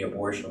D&E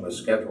abortion was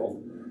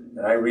scheduled,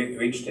 and I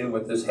reached in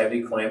with this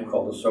heavy clamp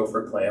called a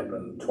Sofer clamp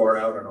and tore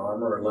out an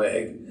arm or a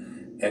leg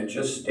and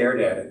just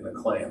stared at it in the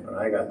clamp, and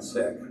I got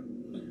sick.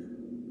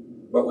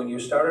 But when you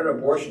start an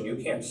abortion, you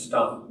can't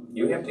stop.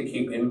 You have to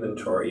keep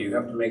inventory. You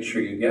have to make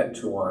sure you get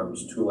 2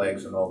 arms, 2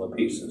 legs, and all the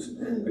pieces.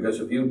 Because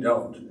if you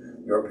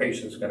don't, your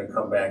patient's going to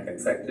come back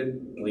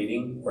infected,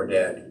 bleeding, or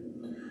dead.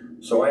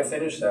 So I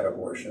finished that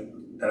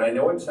abortion. And I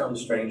know it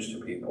sounds strange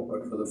to people,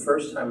 but for the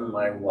first time in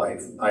my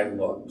life, I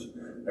looked.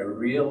 I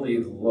really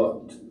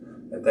looked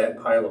at that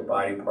pile of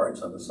body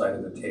parts on the side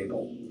of the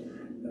table.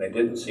 And I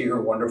didn't see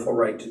her wonderful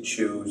right to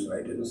choose, and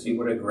I didn't see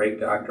what a great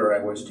doctor I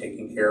was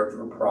taking care of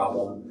her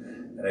problem,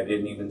 and I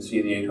didn't even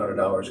see the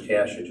 $800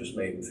 cash I just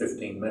made in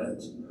 15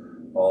 minutes.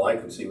 All I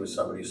could see was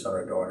somebody's son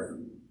or daughter.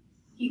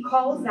 He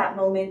calls that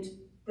moment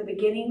the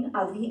beginning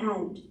of the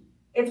end.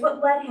 It's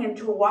what led him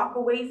to walk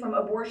away from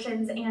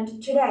abortions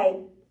and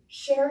today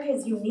share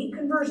his unique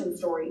conversion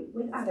story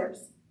with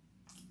others.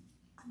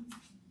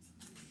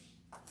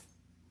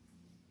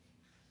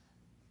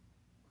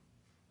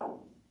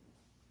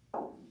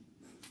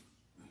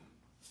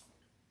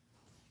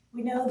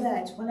 We know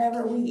that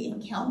whenever we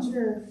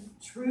encounter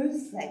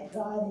truth, that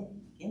God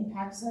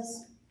impacts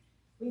us.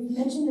 We've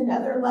mentioned in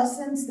other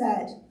lessons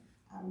that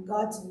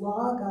God's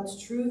law,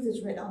 God's truth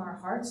is written on our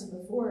hearts, and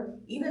before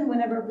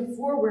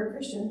we're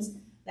Christians,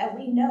 that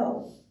we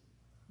know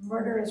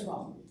murder is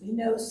wrong. We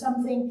know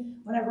something,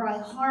 whenever I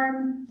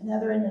harm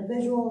another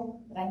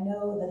individual, that I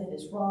know that it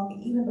is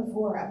wrong, even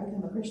before I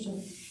become a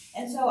Christian.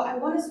 And so I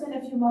want to spend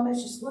a few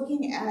moments just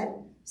looking at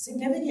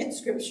significant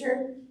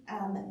scripture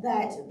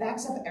that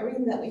backs up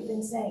everything that we've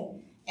been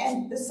saying.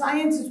 And the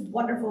science is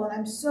wonderful, and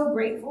I'm so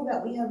grateful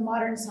that we have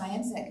modern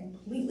science that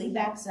completely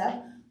backs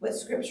up what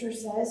scripture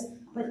says.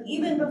 But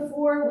even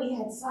before we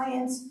had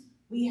science,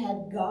 we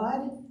had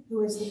God,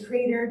 who is the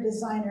creator,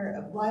 designer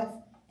of life,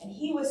 and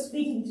he was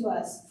speaking to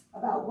us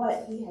about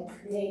what he had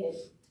created.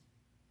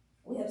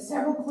 We have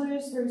several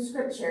clues through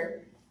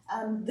scripture.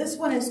 This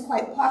one is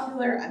quite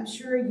popular. I'm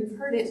sure you've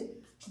heard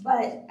it,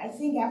 but I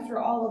think after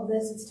all of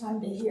this, it's time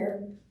to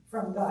hear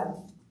from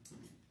God.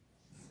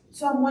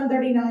 Psalm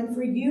 139,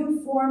 for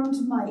you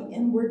formed my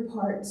inward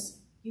parts.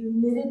 You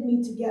knitted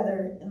me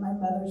together in my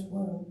mother's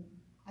womb.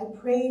 I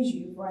praise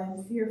you, for I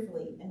am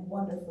fearfully and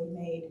wonderfully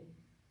made.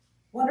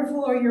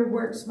 Wonderful are your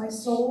works. My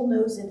soul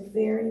knows it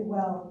very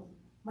well.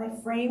 My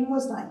frame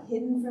was not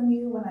hidden from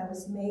you when I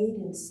was made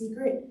in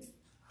secret,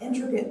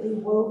 intricately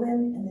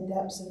woven in the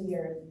depths of the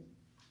earth.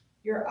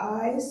 Your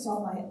eyes saw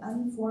my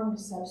unformed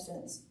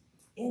substance.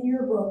 In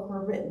your book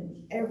were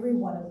written, every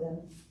one of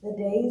them. The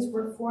days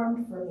were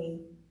formed for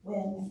me,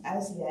 when,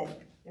 as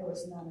yet, there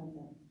was none of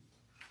them.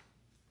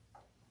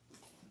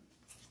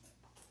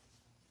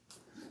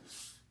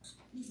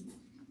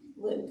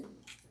 Luke.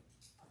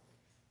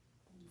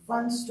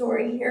 Fun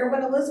story here.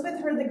 When Elizabeth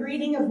heard the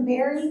greeting of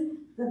Mary,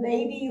 the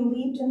baby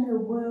leaped in her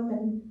womb,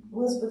 and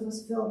Elizabeth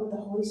was filled with the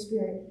Holy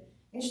Spirit.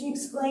 And she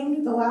exclaimed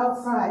with a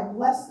loud cry,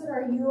 blessed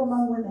are you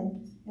among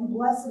women, and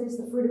blessed is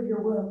the fruit of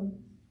your womb.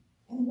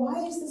 And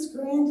why is this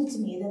granted to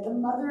me, that the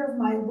mother of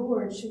my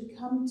Lord should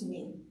come to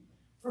me?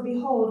 For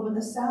behold, when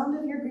the sound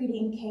of your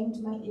greeting came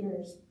to my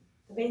ears,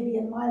 the baby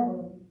in my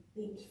womb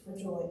leaped for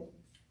joy.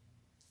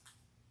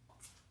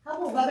 A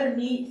couple of other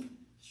neat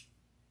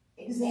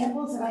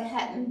examples that I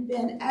hadn't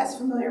been as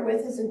familiar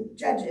with is in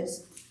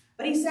Judges.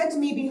 But he said to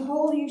me,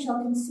 behold, you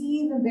shall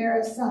conceive and bear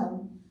a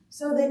son.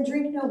 So then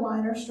drink no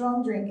wine or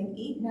strong drink, and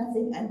eat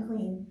nothing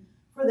unclean.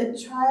 For the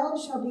child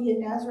shall be a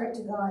Nazarite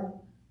to God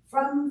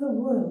from the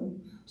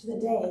womb to the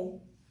day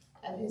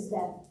of his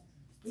death.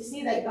 We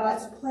see that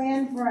God's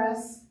plan for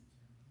us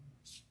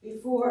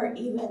before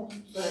even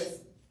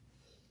birth.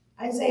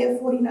 Isaiah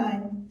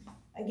 49,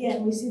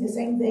 again, we see the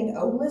same thing.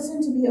 Oh,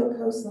 listen to me, O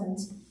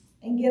coastlands,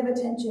 and give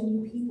attention,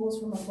 you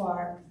peoples from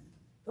afar.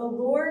 The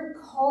Lord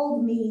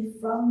called me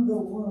from the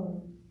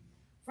womb,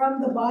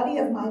 from the body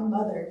of my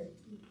mother.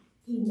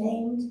 He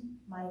named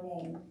my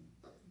name.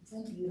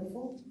 Isn't that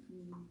beautiful?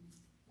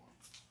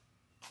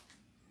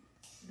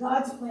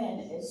 God's plan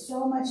is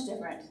so much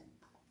different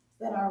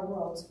than our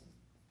world.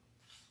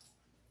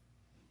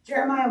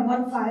 Jeremiah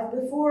 1:5,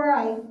 before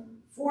I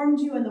formed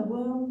you in the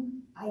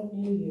womb, I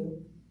knew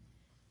you.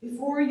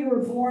 Before you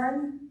were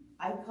born,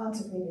 I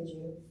consecrated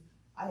you.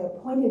 I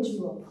appointed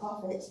you a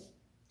prophet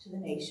to the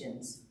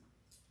nations.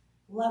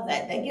 Love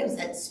that.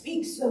 That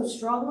speaks so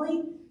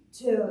strongly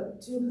to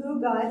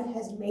who God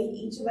has made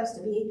each of us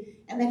to be,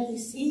 and that he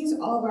sees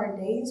all of our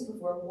days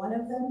before one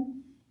of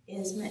them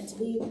is meant to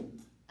be.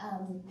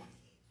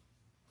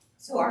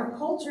 So our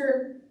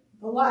culture,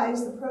 the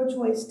lies, the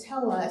pro-choice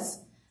tell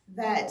us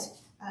that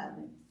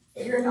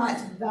You're not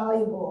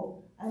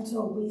valuable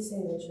until we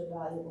say that you're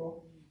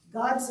valuable.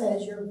 God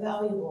says you're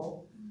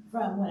valuable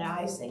from when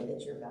I say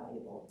that you're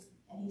valuable.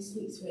 And he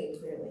speaks very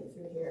clearly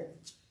through here.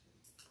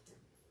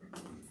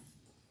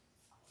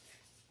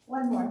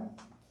 One more.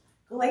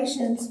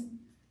 Galatians.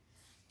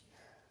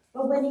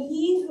 But when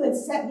he who had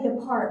set me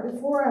apart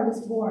before I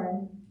was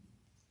born,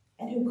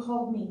 and who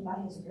called me by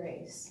his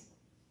grace.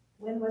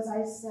 When was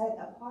I set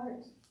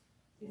apart?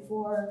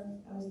 Before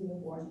I was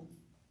even born.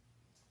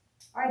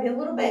 All right, a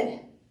little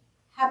bit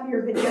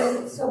happier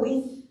video. So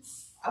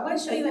I want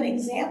to show you an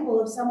example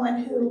of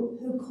someone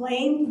who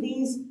claimed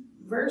these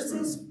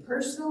verses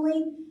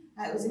personally.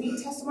 It was a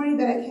neat testimony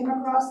that I came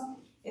across.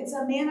 It's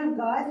a man of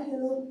God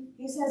who,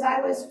 he says,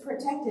 I was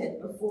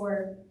protected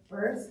before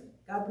birth.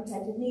 God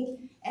protected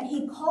me. And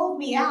he called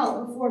me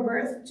out before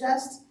birth,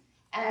 just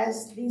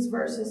as these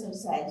verses have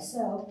said.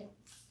 So,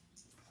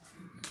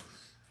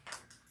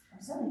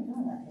 I'm suddenly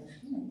feeling like there's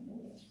too many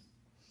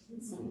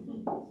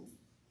videos.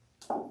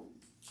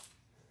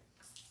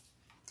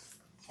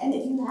 And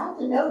if you have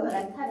to know that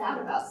I cut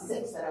out about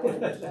 6 that I wanted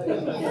to show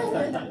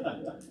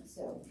you.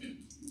 So,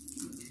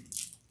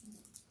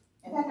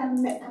 in fact, I'm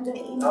going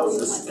to email you. I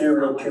was a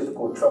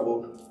stereotypical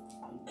troubled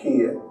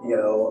kid,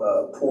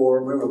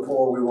 poor. We were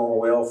poor, we were on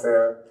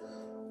welfare,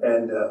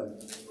 and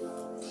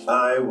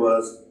I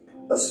was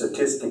a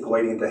statistic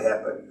waiting to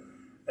happen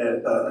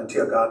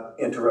until God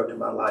interrupted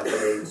my life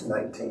at age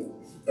 19.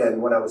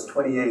 And when I was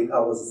 28, I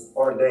was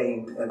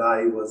ordained, and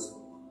I was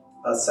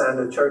assigned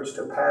a church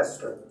to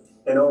pastor.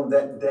 And on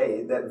that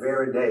day, that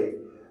very day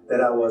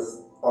that I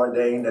was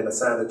ordained and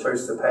assigned a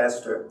church to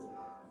pastor,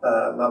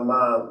 my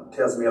mom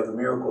tells me of the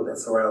miracle that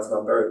surrounds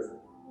my birth.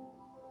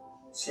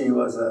 She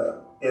was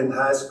in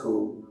high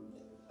school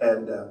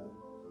and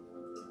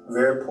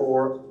very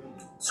poor,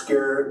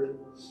 scared,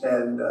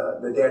 and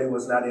the daddy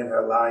was not in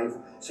her life.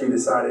 She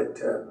decided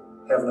to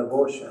have an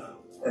abortion,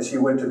 and she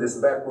went to this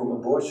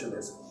backroom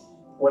abortionist.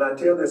 When I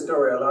tell this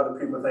story, a lot of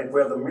people think,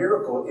 well, the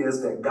miracle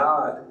is that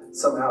God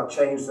somehow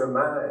changed her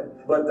mind.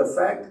 But the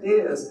fact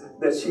is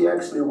that she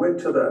actually went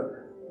to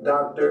the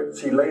doctor,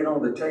 she laid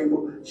on the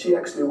table, she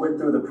actually went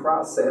through the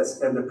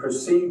process and the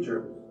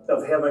procedure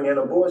of having an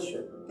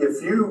abortion.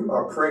 If you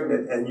are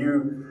pregnant and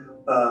you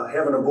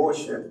have an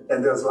abortion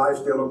and there's life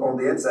still on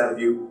the inside of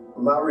you,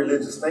 my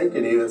religious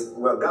thinking is,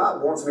 well,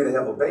 God wants me to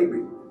have a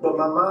baby. But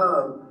my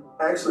mom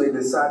actually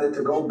decided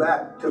to go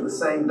back to the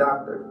same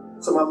doctor.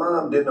 So my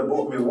mom didn't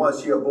abort me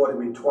once, she aborted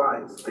me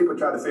twice. People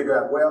try to figure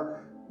out, well,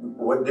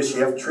 what, did she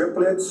have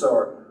triplets?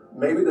 Or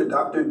maybe the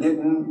doctor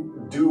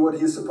didn't do what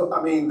he's supposed.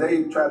 I mean,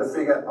 they try to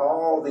figure out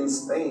all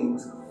these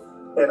things.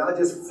 And I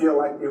just feel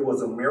like it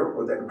was a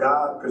miracle that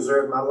God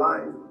preserved my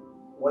life.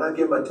 When I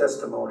give my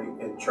testimony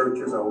in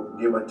churches, I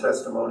give my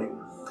testimony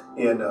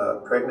in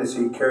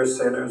pregnancy care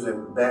centers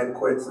and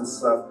banquets and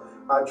stuff,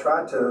 I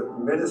try to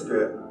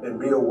minister and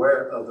be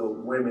aware of the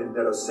women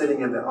that are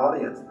sitting in the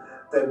audience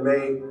that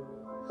may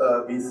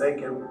be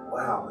thinking,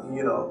 wow,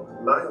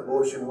 my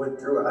abortion went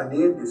through, I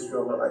did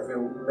destroy my life,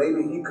 and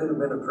maybe he could have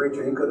been a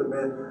preacher, he could have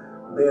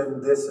been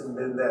this and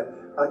been that.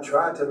 I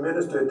try to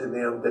minister to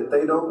them that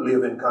they don't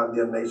live in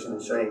condemnation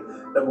and shame.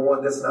 Number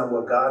one, that's not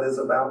what God is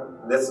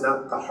about. That's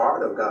not the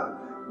heart of God.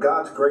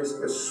 God's grace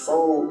is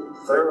so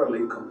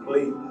thoroughly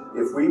complete.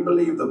 If we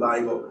believe the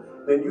Bible,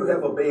 then you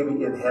have a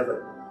baby in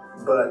heaven.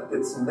 But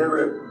it's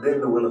never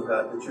been the will of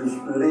God that you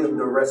live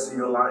the rest of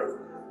your life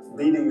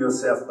beating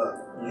yourself up.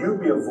 You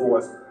be a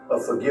voice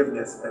of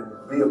forgiveness and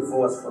be a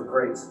voice for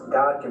grace.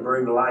 God can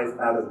bring life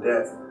out of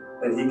death,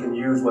 and he can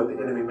use what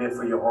the enemy meant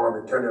for your harm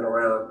and turn it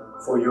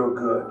around for your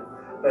good.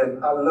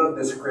 And I love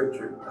this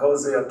scripture,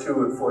 Hosea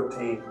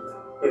 2:14.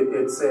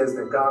 It says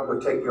that God will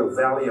take your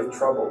valley of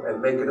trouble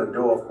and make it a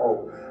door of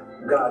hope.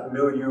 God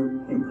knew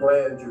you, he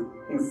planned you,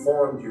 he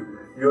formed you.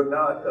 You're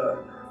not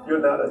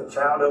a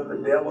child of the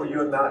devil,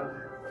 you're not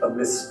a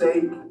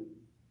mistake.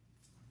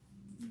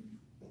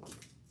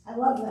 I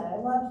love that. I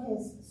love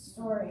his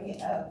story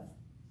of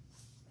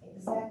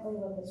exactly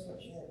what the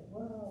scripture is.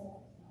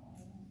 Whoa.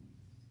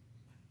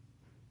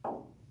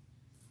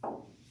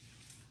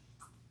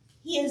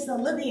 He is the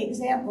living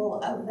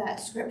example of that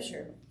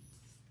scripture.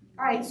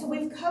 All right, so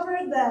we've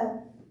covered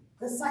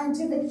the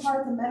scientific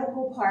part, the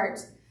medical part.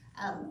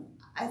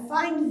 I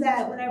find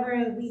that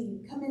whenever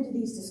we come into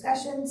these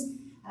discussions,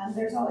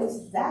 there's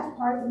always that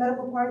part, the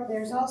medical part.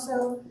 There's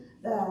also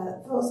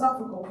the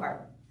philosophical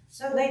part.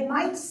 So they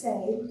might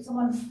say,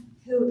 someone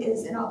who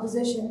is in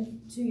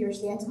opposition to your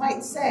stance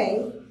might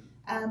say,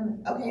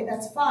 okay,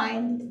 that's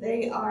fine.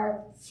 They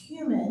are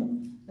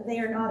human, but they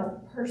are not a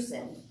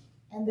person.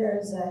 And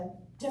there's a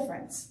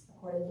difference,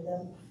 according to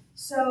them.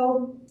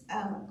 So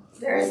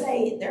there's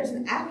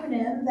an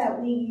acronym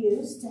that we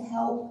use to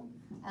help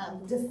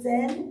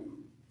defend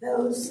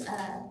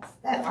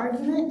that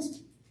argument.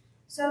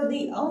 So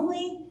the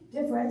only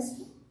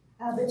difference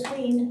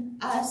between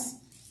us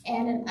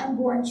and an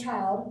unborn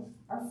child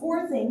are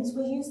 4 things.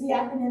 We use the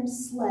acronym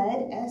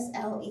SLED,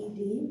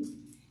 S-L-E-D,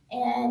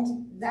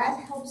 and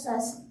that helps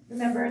us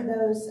remember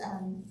those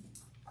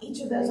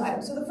each of those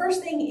items. So the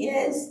first thing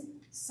is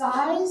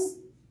size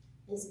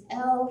is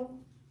L,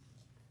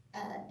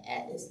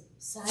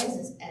 size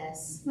is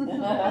S.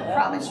 I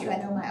promise you I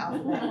know my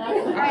alphabet.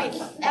 All right,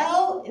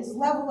 L is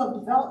level of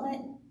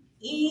development,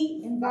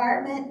 E,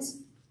 environment,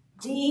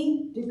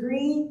 D,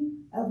 degree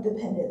of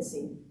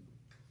dependency.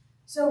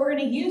 So we're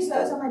going to use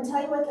those. I'm going to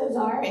tell you what those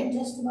are in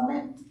just a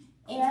moment.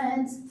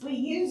 And we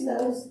use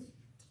those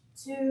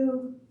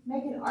to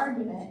make an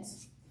argument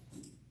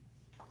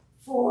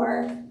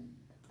for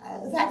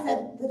the fact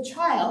that the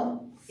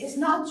child is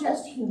not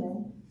just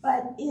human,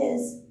 but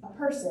is a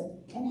person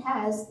and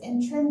has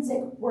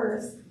intrinsic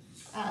worth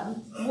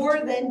more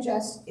than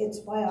just its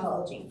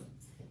biology.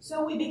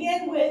 So we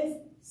begin with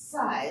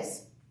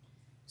size.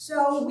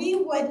 So we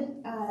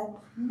would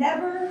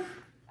never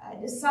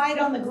decide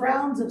on the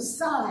grounds of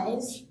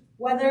size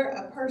whether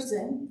a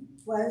person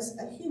was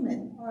a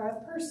human or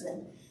a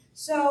person.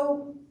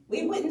 So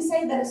we wouldn't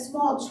say that a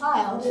small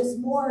child is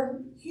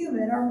more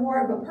human or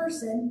more of a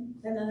person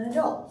than an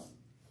adult.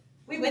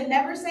 We would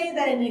never say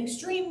that an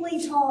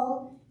extremely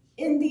tall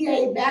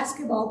NBA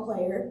basketball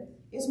player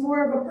is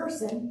more of a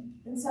person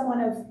than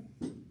someone of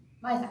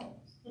my height.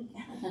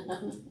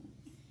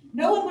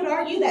 No one would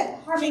argue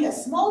that harming a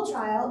small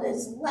child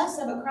is less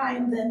of a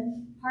crime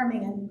than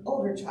harming an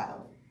older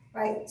child,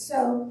 right?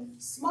 So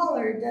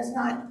smaller does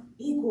not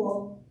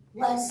equal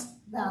less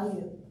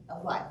value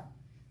of life.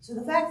 So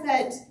the fact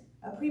that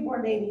a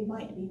preborn baby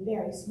might be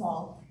very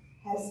small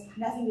has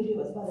nothing to do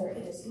with whether it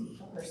is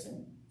a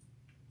person.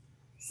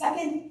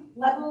 Second,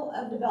 level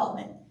of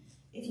development.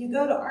 If you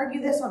go to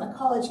argue this on a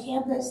college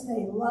campus,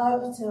 they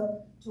love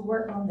to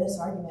work on this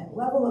argument,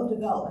 level of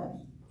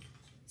development.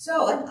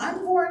 So an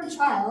unborn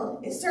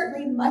child is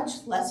certainly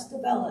much less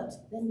developed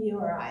than you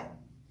or I.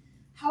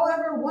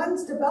 However,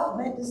 one's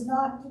development does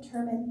not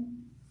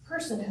determine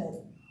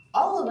personhood.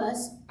 All of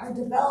us are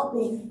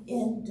developing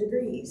in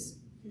degrees.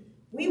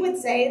 We would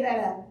say that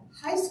a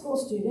high school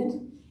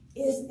student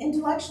is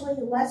intellectually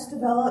less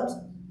developed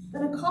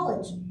than a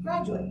college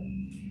graduate,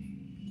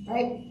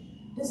 right?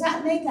 Does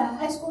that make a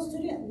high school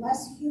student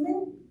less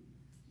human?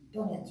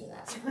 Don't answer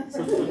that. I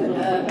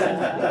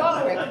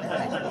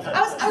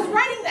was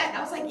writing that, and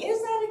I was like,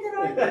 is that a good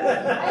argument?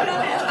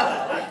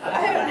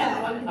 I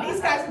don't know.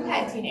 These guys have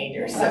had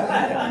teenagers, so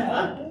I don't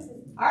know.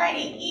 All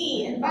righty,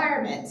 E,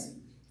 environment.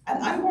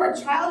 An unborn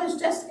child is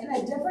just in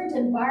a different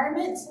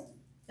environment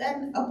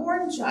than a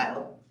born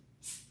child.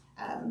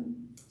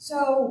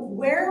 So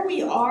where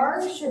we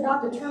are should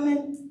not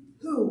determine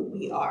who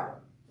we are,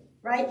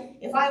 right?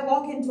 If I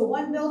walk into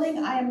one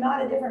building, I am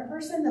not a different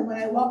person than when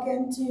I walk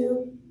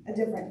into a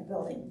different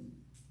building.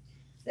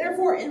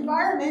 Therefore,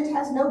 environment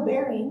has no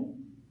bearing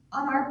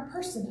on our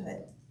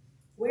personhood.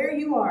 Where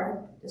you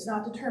are does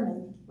not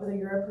determine whether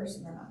you're a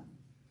person or not.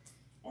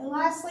 And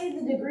lastly,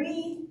 the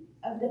degree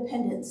of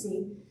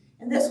dependency.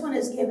 And this one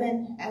is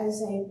given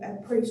as a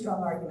pretty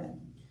strong argument.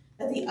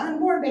 That the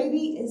unborn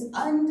baby is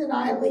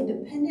undeniably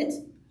dependent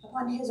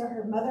upon his or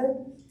her mother,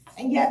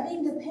 and yet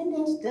being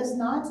dependent does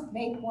not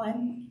make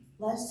one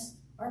less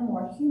or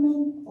more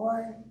human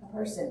or a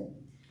person.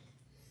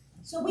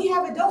 So we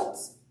have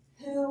adults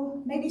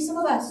who, maybe some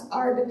of us,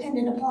 are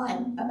dependent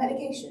upon a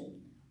medication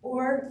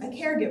or a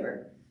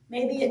caregiver,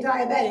 maybe a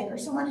diabetic or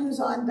someone who's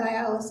on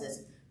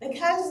dialysis.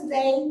 Because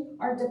they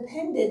are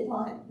dependent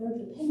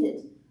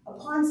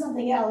upon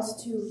something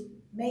else to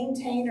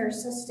maintain or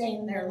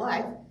sustain their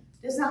life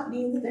does not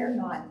mean that they're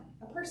not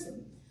a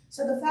person.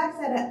 So the fact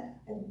that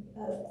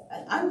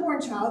an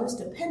unborn child is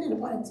dependent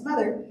upon its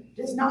mother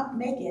does not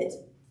make it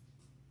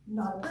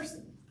not a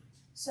person.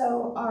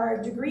 So our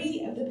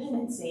degree of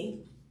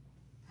dependency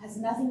has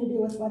nothing to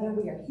do with whether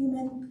we are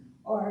human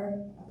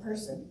or a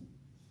person.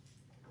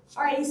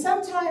 Alrighty,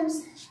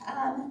 sometimes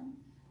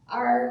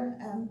our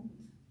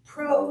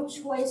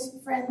pro-choice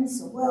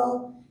friends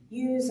will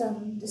use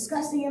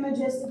disgusting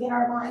images to get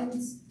our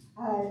minds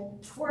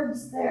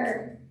towards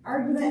their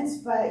arguments,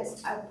 but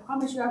I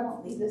promise you I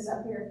won't leave this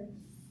up here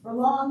for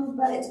long.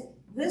 But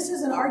this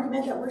is an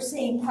argument that we're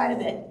seeing quite a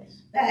bit,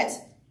 that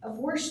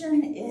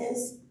abortion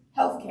is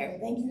healthcare.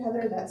 Thank you,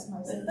 Heather. That's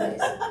my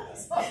place.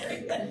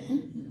 Sorry.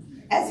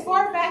 As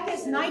far back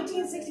as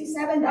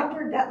 1967,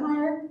 Dr.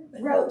 Detmeyer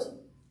wrote,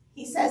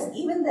 he says,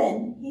 even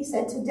then, he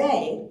said,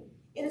 today,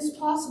 it is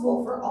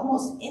possible for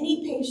almost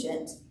any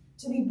patient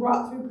to be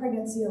brought through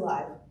pregnancy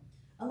alive,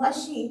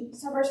 unless she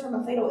suffers from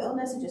a fatal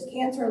illness such as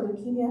cancer or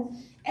leukemia.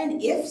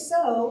 And if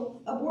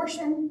so,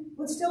 abortion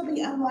would still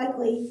be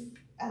unlikely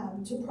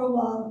to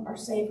prolong or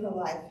save her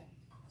life.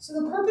 So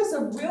the purpose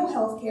of real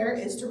health care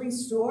is to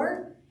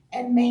restore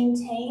and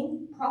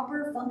maintain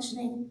proper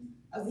functioning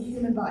of the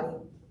human body.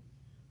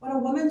 When a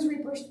woman's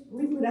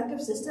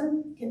reproductive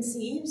system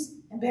conceives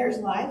and bears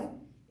life,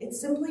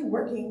 it's simply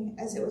working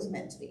as it was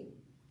meant to be.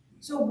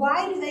 So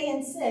why do they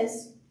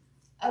insist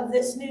of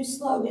this new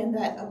slogan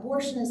that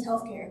abortion is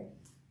healthcare?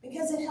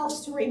 Because it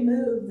helps to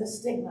remove the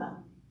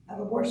stigma of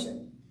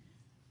abortion.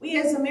 We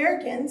as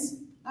Americans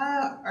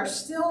are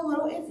still a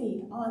little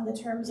iffy on the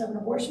terms of an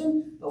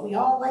abortion, but we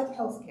all like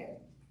healthcare,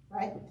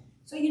 right?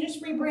 So you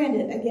just rebrand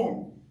it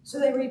again. So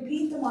they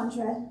repeat the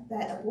mantra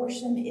that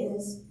abortion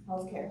is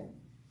healthcare.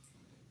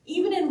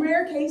 Even in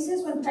rare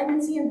cases when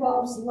pregnancy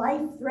involves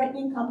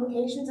life-threatening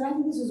complications, and I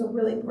think this is a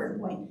really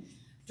important point,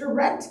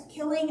 direct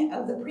killing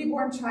of the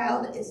preborn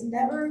child is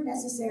never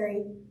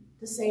necessary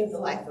to save the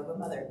life of a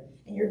mother.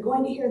 And you're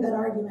going to hear that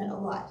argument a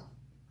lot.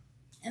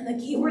 And the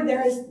key word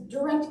there is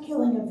direct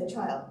killing of the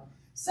child.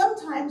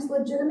 Sometimes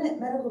legitimate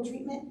medical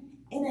treatment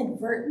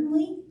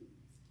inadvertently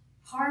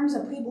harms a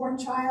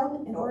preborn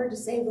child in order to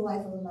save the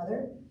life of a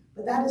mother,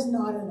 but that is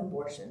not an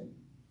abortion.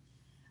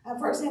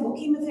 For example,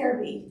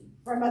 chemotherapy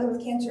for a mother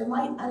with cancer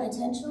might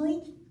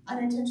unintentionally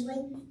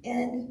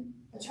end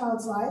a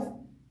child's life,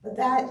 but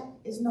that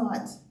is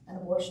not an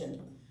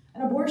abortion.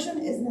 An abortion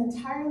is an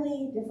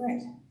entirely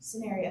different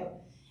scenario.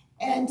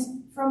 And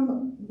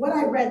from what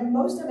I read,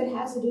 most of it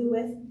has to do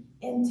with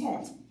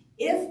intent.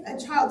 If a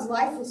child's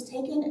life is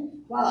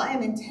taken while I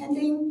am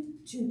intending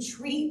to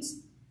treat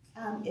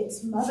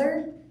its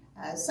mother,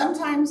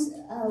 sometimes,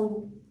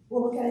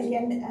 we'll look at it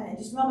again in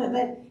just a moment,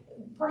 but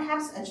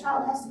perhaps a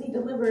child has to be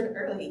delivered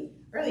early.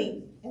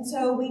 And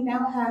so we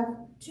now have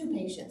 2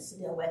 patients to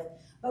deal with.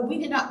 But we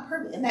did not,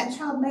 and that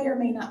child may or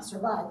may not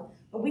survive,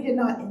 but we did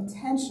not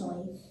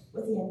intentionally,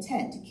 with the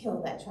intent to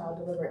kill that child,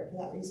 deliver it for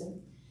that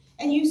reason.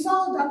 And you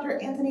saw Dr.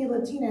 Anthony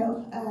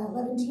Levantino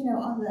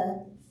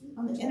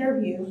on the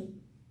interview,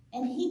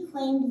 and he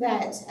claimed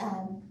that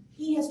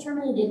he has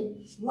terminated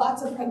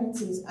lots of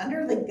pregnancies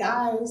under the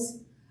guise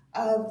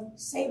of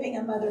saving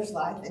a mother's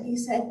life. And he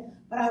said,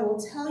 but I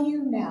will tell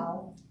you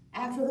now,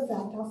 after the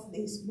fact, after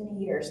these many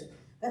years,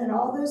 that in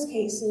all those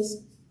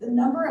cases, the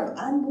number of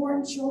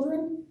unborn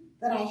children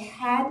that I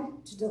had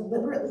to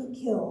deliberately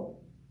kill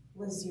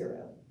was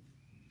 0.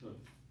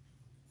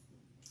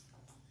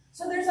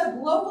 So there's a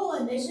global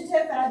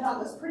initiative that I thought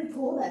was pretty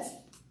cool that's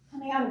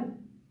coming out of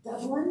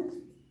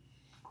Dublin.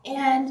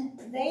 And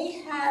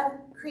they have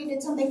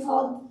created something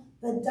called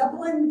the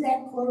Dublin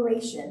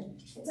Declaration.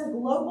 It's a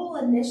global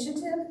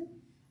initiative,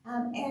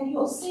 and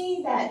you'll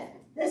see that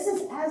this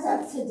is, as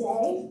of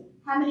today,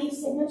 how many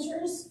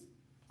signatures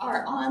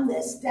are on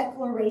this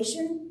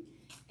declaration.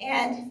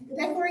 And the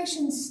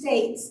declaration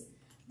states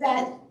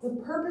that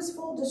the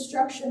purposeful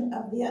destruction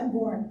of the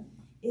unborn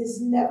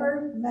is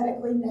never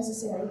medically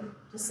necessary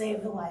to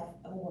save the life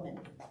of a woman.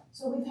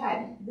 So we've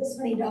had this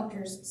many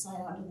doctors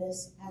sign on to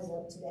this as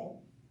of today.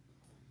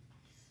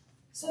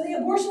 So the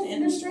abortion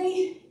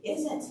industry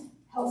isn't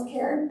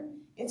healthcare,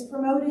 it's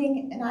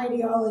promoting an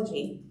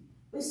ideology.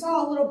 We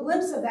saw a little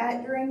glimpse of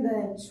that during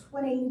the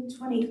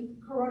 2020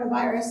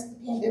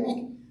 coronavirus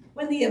pandemic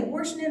when the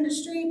abortion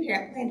industry,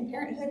 Planned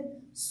Parenthood,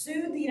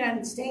 sued the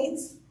United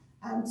States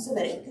so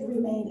that it could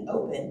remain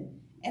open.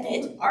 And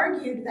it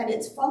argued that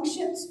its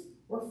functions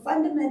were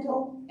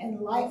fundamental and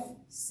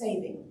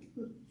life-saving.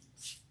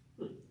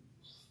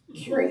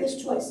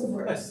 Curious choice of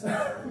words.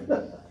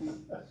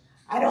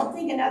 I don't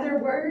think another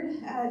word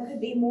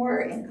could be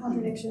more in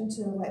contradiction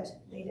to what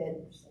they did.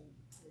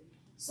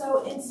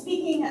 So in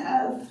speaking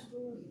of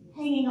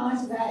hanging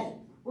on to that,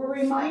 we're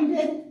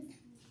reminded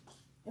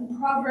in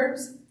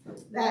Proverbs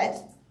that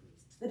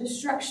the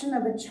destruction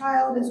of a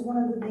child is one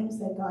of the things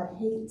that God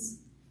hates.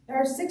 There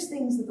are 6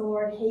 things that the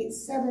Lord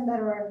hates, 7 that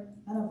are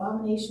an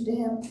abomination to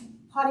him: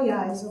 haughty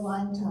eyes, a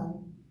lying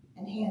tongue,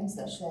 and hands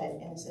that shed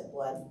innocent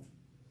blood.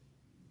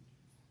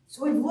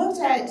 So we've looked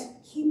at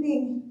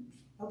keeping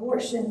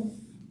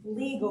abortion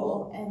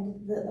legal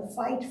and the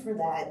fight for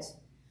that.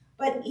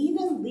 But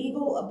even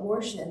legal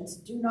abortions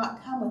do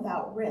not come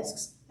without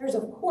risks. There's,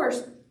 of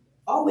course,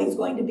 always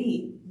going to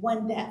be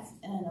one death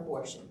in an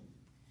abortion.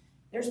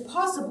 There's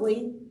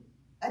possibly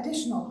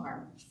additional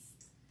harm.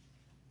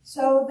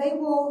 So they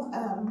will,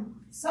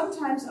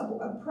 sometimes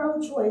a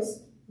pro-choice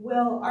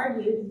will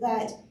argue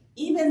that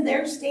even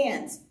their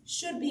stance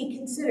should be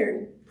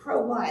considered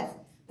pro-life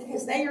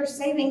because they are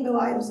saving the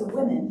lives of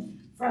women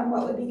from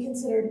what would be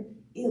considered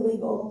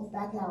illegal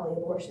back alley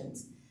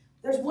abortions.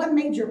 There's one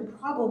major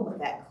problem with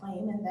that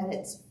claim, and that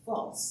it's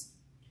false.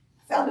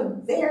 I found a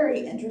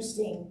very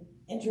interesting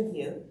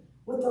interview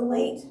with the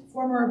late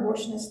former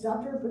abortionist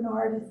Dr.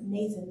 Bernard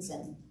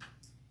Nathanson.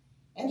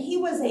 And he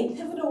was a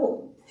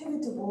pivotal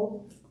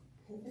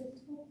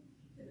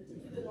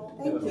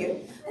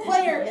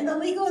player in the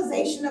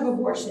legalization of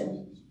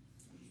abortion.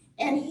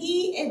 And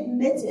he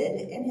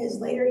admitted in his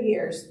later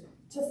years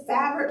to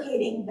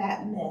fabricating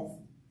that myth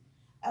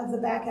of the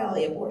back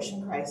alley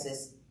abortion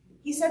crisis.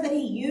 He said that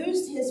he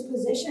used his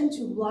position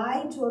to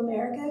lie to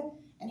America,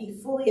 and he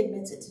fully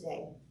admits it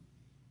today.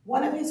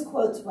 One of his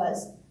quotes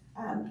was,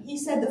 he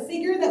said, the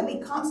figure that we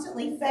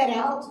constantly fed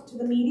out to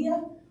the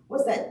media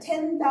was that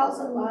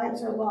 10,000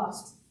 lives are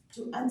lost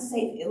to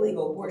unsafe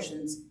illegal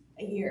abortions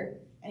a year.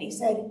 And he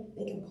said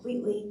they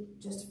completely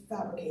just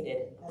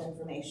fabricated that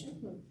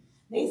information.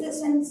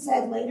 Nathanson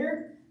said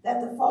later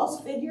that the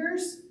false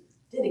figures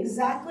did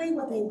exactly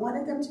what they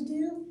wanted them to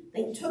do.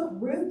 They took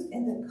root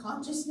in the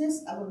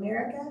consciousness of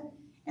America,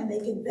 and they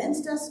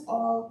convinced us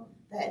all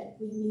that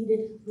we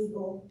needed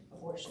legal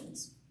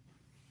abortions.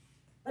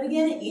 But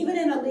again, even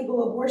in a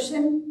legal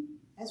abortion,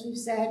 as we've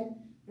said,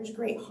 there's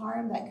great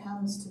harm that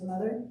comes to the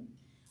mother.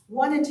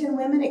 1 in 10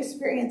 women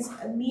experience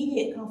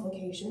immediate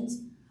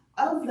complications.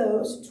 Of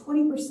those,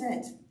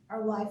 20%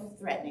 are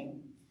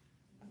life-threatening.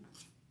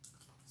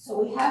 So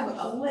we have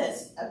a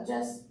list of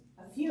just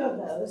a few of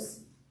those.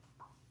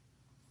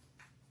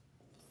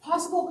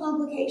 Possible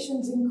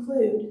complications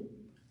include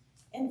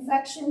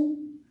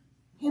infection,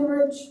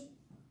 hemorrhage,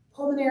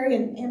 pulmonary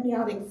and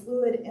amniotic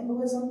fluid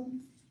embolism,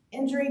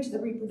 injury to the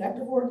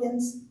reproductive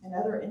organs and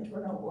other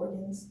internal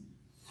organs,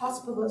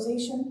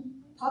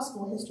 hospitalization,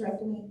 possible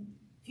hysterectomy,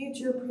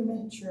 future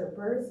premature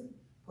birth,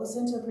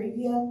 placenta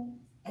previa,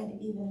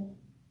 and even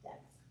death.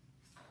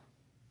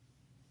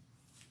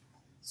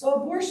 So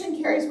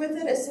abortion carries with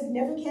it a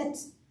significant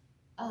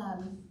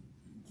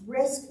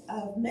risk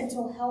of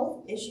mental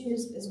health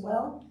issues as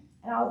well.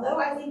 And although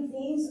I think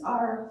these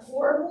are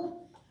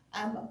horrible,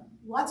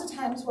 lots of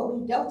times what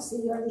we don't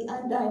see are the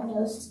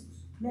undiagnosed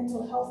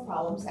mental health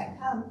problems that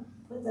come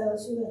with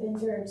those who have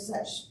endured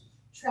such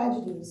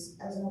tragedies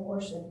as an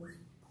abortion.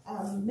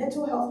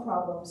 Mental health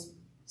problems,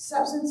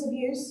 substance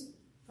abuse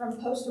from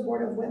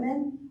post-abortive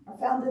women are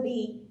found to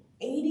be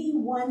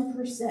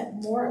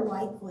 81% more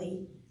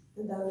likely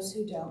than those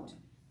who don't.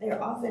 They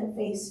often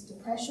face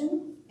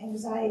depression,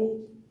 anxiety,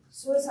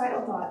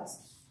 suicidal thoughts,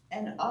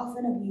 and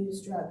often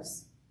abuse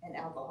drugs and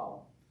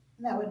alcohol.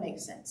 And that would make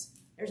sense.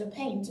 There's a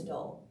pain to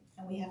dull,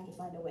 and we have to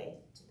find a way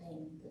to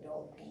pain the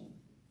dull pain.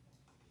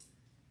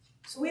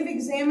 So we've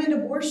examined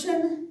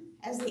abortion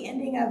as the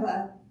ending of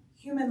a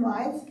human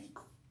life,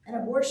 and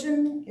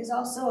abortion is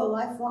also a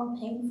lifelong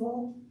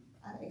painful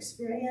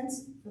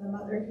experience for the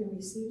mother who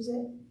receives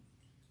it.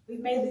 We've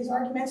made these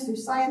arguments through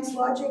science,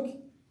 logic,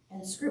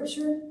 and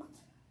scripture,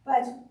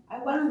 but I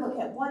want to look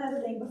at one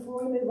other thing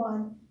before we move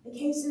on, the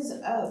cases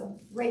of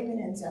rape and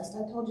incest.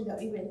 I told you that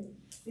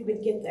we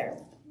would get there.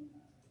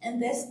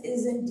 And this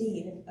is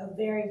indeed a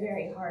very,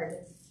 very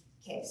hard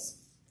case.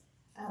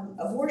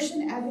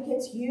 Abortion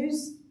advocates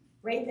use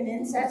rape and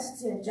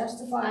incest to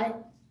justify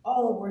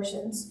all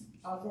abortions,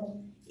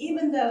 often,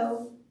 even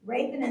though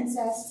rape and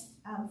incest,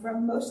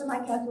 from most of my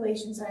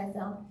calculations that I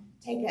found,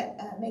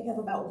 make up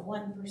about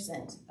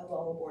 1% of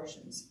all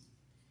abortions.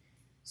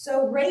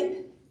 So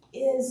rape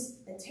is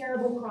a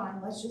terrible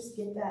crime. Let's just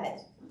get that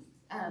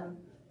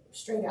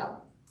straight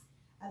out.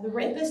 The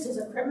rapist is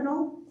a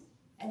criminal,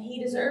 and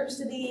he deserves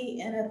to be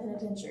in a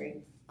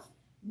penitentiary.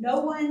 No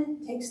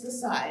one takes the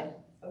side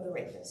of the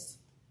rapist.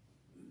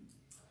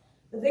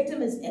 The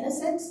victim is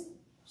innocent.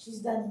 She's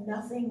done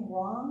nothing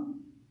wrong.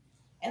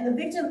 And the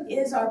victim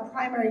is our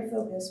primary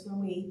focus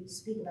when we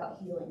speak about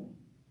healing.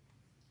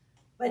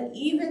 But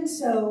even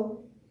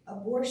so,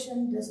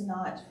 abortion does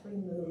not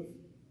remove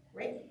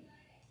rape.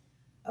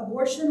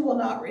 Abortion will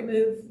not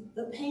remove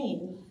the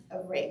pain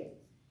of rape.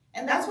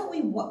 And that's what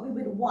we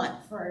would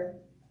want for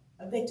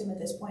a victim at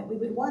this point. We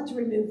would want to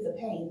remove the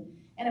pain.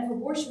 And if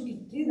abortion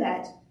could do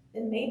that,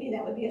 then maybe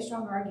that would be a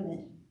strong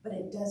argument, but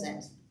it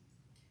doesn't.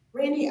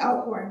 Randy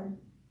Alcorn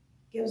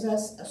gives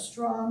us a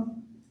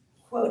strong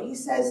quote. He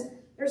says,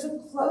 "There's a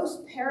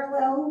close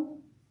parallel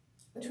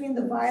between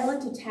the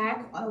violent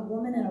attack on a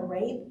woman in a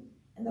rape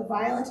and the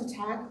violent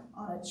attack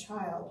on a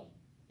child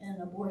in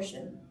an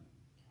abortion.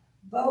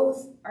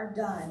 Both are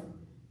done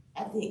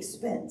at the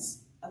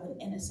expense of an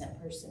innocent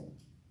person.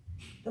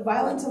 The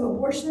violence of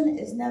abortion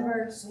is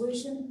never a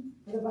solution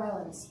for the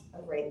violence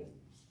of rape.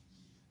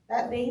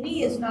 That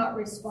baby is not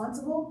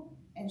responsible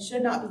and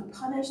should not be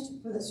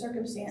punished for the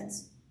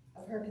circumstance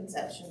of her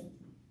conception.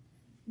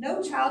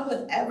 No child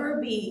would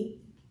ever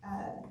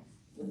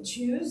would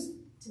choose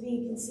to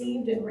be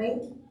conceived and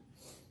raped.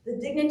 The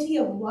dignity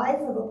of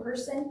life of a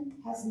person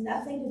has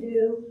nothing to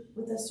do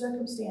with the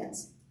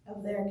circumstance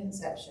of their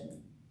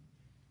conception.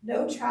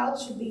 No child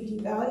should be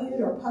devalued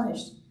or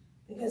punished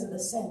because of the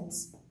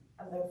sins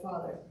of their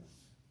father."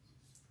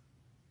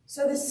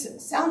 So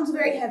this sounds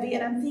very heavy,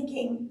 and I'm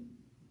thinking,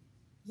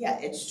 yeah,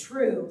 it's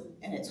true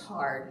and it's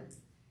hard.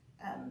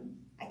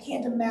 I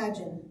can't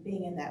imagine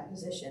being in that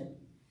position.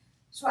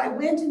 So I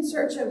went in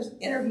search of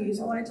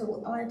interviews. I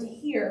wanted to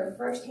hear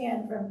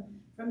firsthand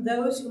from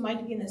those who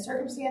might be in this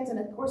circumstance, and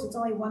of course it's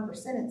only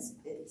 1%.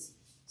 It's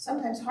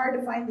sometimes hard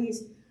to find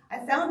these. I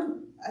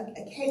found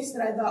a case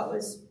that I thought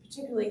was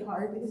particularly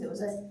hard because it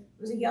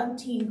was a young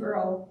teen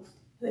girl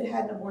who had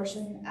had an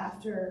abortion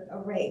after a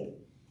rape.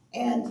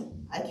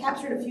 And I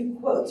captured a few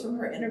quotes from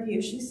her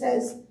interview. She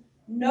says,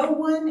 "No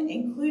one,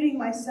 including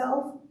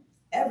myself,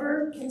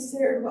 ever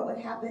considered what would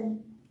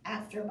happen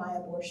after my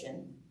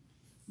abortion.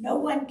 No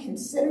one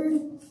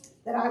considered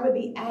that I would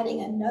be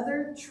adding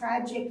another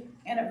tragic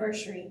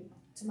anniversary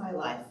to my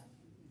life."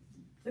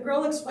 The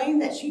girl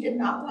explained that she did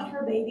not want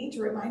her baby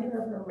to remind her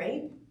of her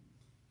rape,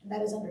 and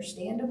that is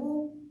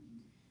understandable.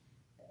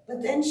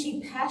 But then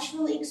she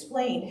passionately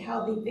explained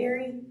how the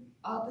very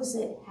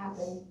opposite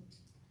happened.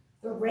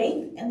 The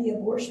rape and the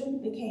abortion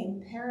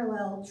became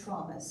parallel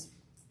traumas.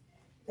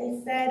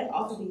 They fed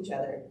off of each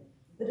other.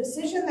 The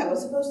decision that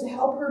was supposed to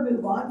help her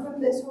move on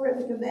from this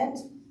horrific event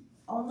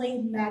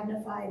only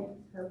magnified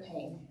her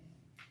pain.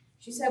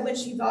 She said when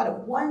she thought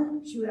of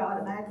one, she would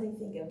automatically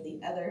think of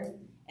the other,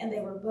 and they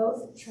were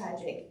both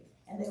tragic,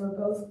 and they were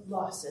both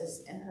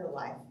losses in her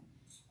life,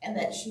 and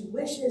that she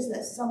wishes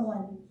that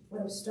someone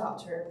would have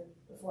stopped her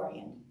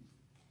beforehand.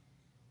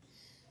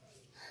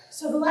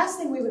 So the last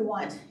thing we would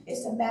want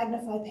is to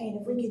magnify pain.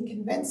 If we can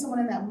convince someone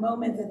in that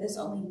moment that this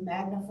only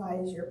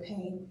magnifies your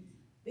pain,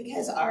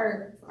 because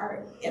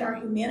in our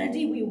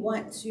humanity we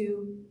want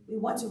to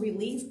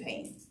relieve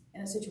pain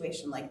in a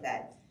situation like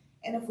that.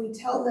 And if we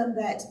tell them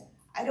that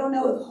I don't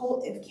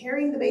know if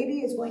carrying the baby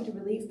is going to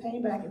relieve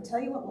pain, but I can tell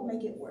you what will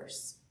make it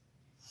worse.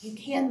 You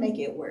can make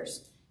it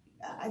worse.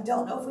 I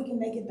don't know if we can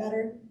make it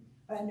better,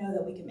 but I know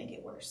that we can make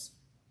it worse.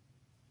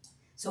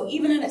 So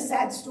even in a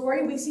sad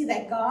story, we see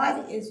that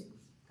God is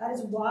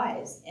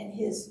wise in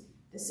his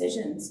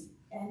decisions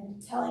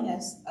and telling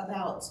us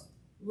about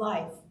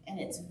life and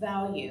its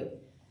value.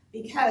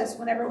 Because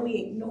whenever we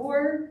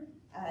ignore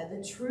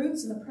the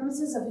truths and the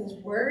premises of his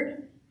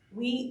word,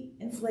 we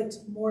inflict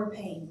more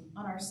pain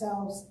on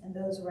ourselves and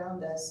those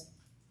around us.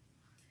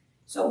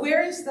 So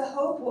where is the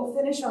hope? We'll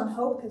finish on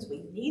hope because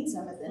we need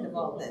some at the end of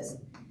all this.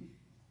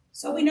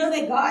 So we know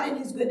that God in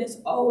his goodness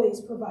always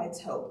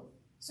provides hope.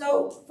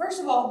 So first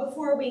of all,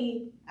 before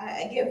we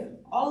give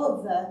all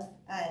of the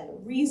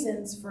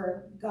reasons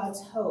for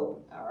God's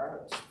hope,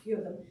 or a few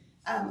of them,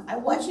 I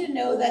want you to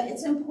know that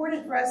it's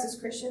important for us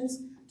as Christians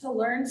to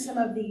learn some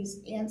of these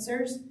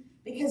answers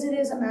because it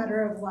is a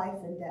matter of life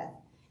and death.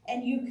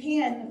 And you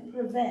can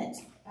prevent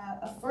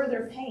a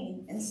further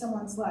pain in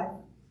someone's life.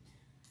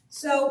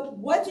 So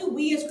what do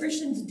we as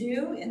Christians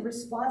do in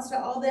response to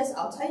all this?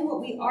 I'll tell you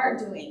what we are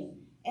doing,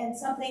 and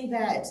something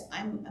that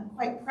I'm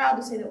quite proud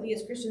to say that we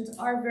as Christians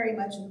are very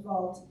much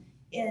involved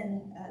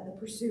in the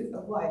pursuit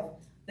of life.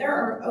 There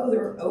are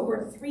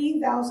over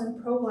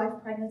 3,000 pro-life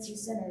pregnancy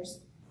centers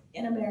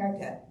in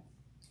America.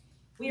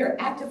 We are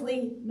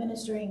actively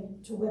ministering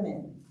to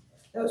women.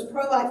 Those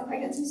pro-life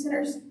pregnancy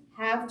centers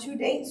have to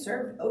date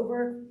served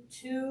over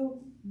 2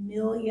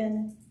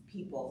 million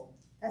people.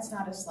 That's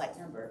not a slight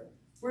number.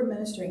 We're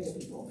ministering to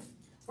people.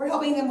 We're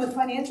helping them with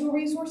financial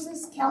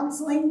resources,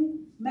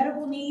 counseling,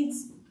 medical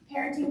needs,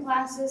 parenting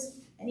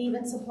classes, and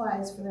even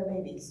supplies for their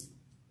babies.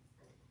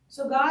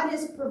 So God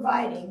is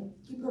providing.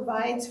 He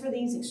provides for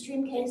these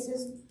extreme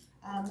cases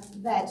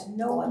that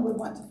no one would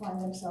want to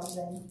find themselves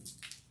in.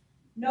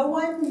 No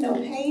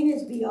pain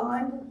is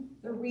beyond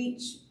the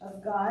reach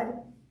of God.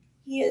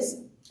 He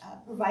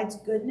provides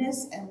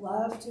goodness and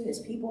love to his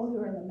people who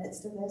are in the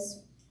midst of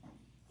this.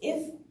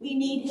 If we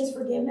need his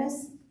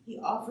forgiveness, he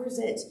offers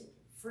it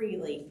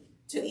freely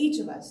to each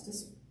of us,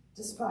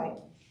 despite.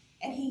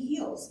 And he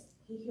heals.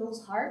 He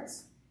heals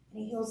hearts and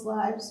he heals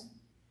lives.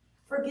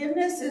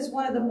 Forgiveness is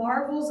one of the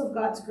marvels of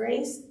God's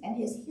grace, and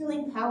his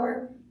healing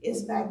power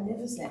is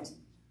magnificent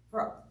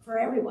for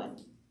everyone,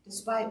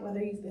 despite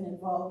whether you've been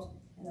involved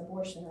in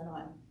abortion or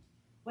not.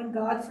 When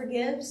God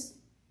forgives,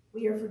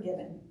 we are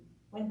forgiven.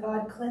 When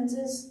God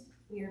cleanses,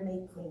 we are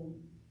made clean.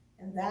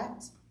 And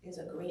that is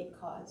a great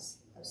cause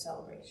of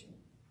celebration.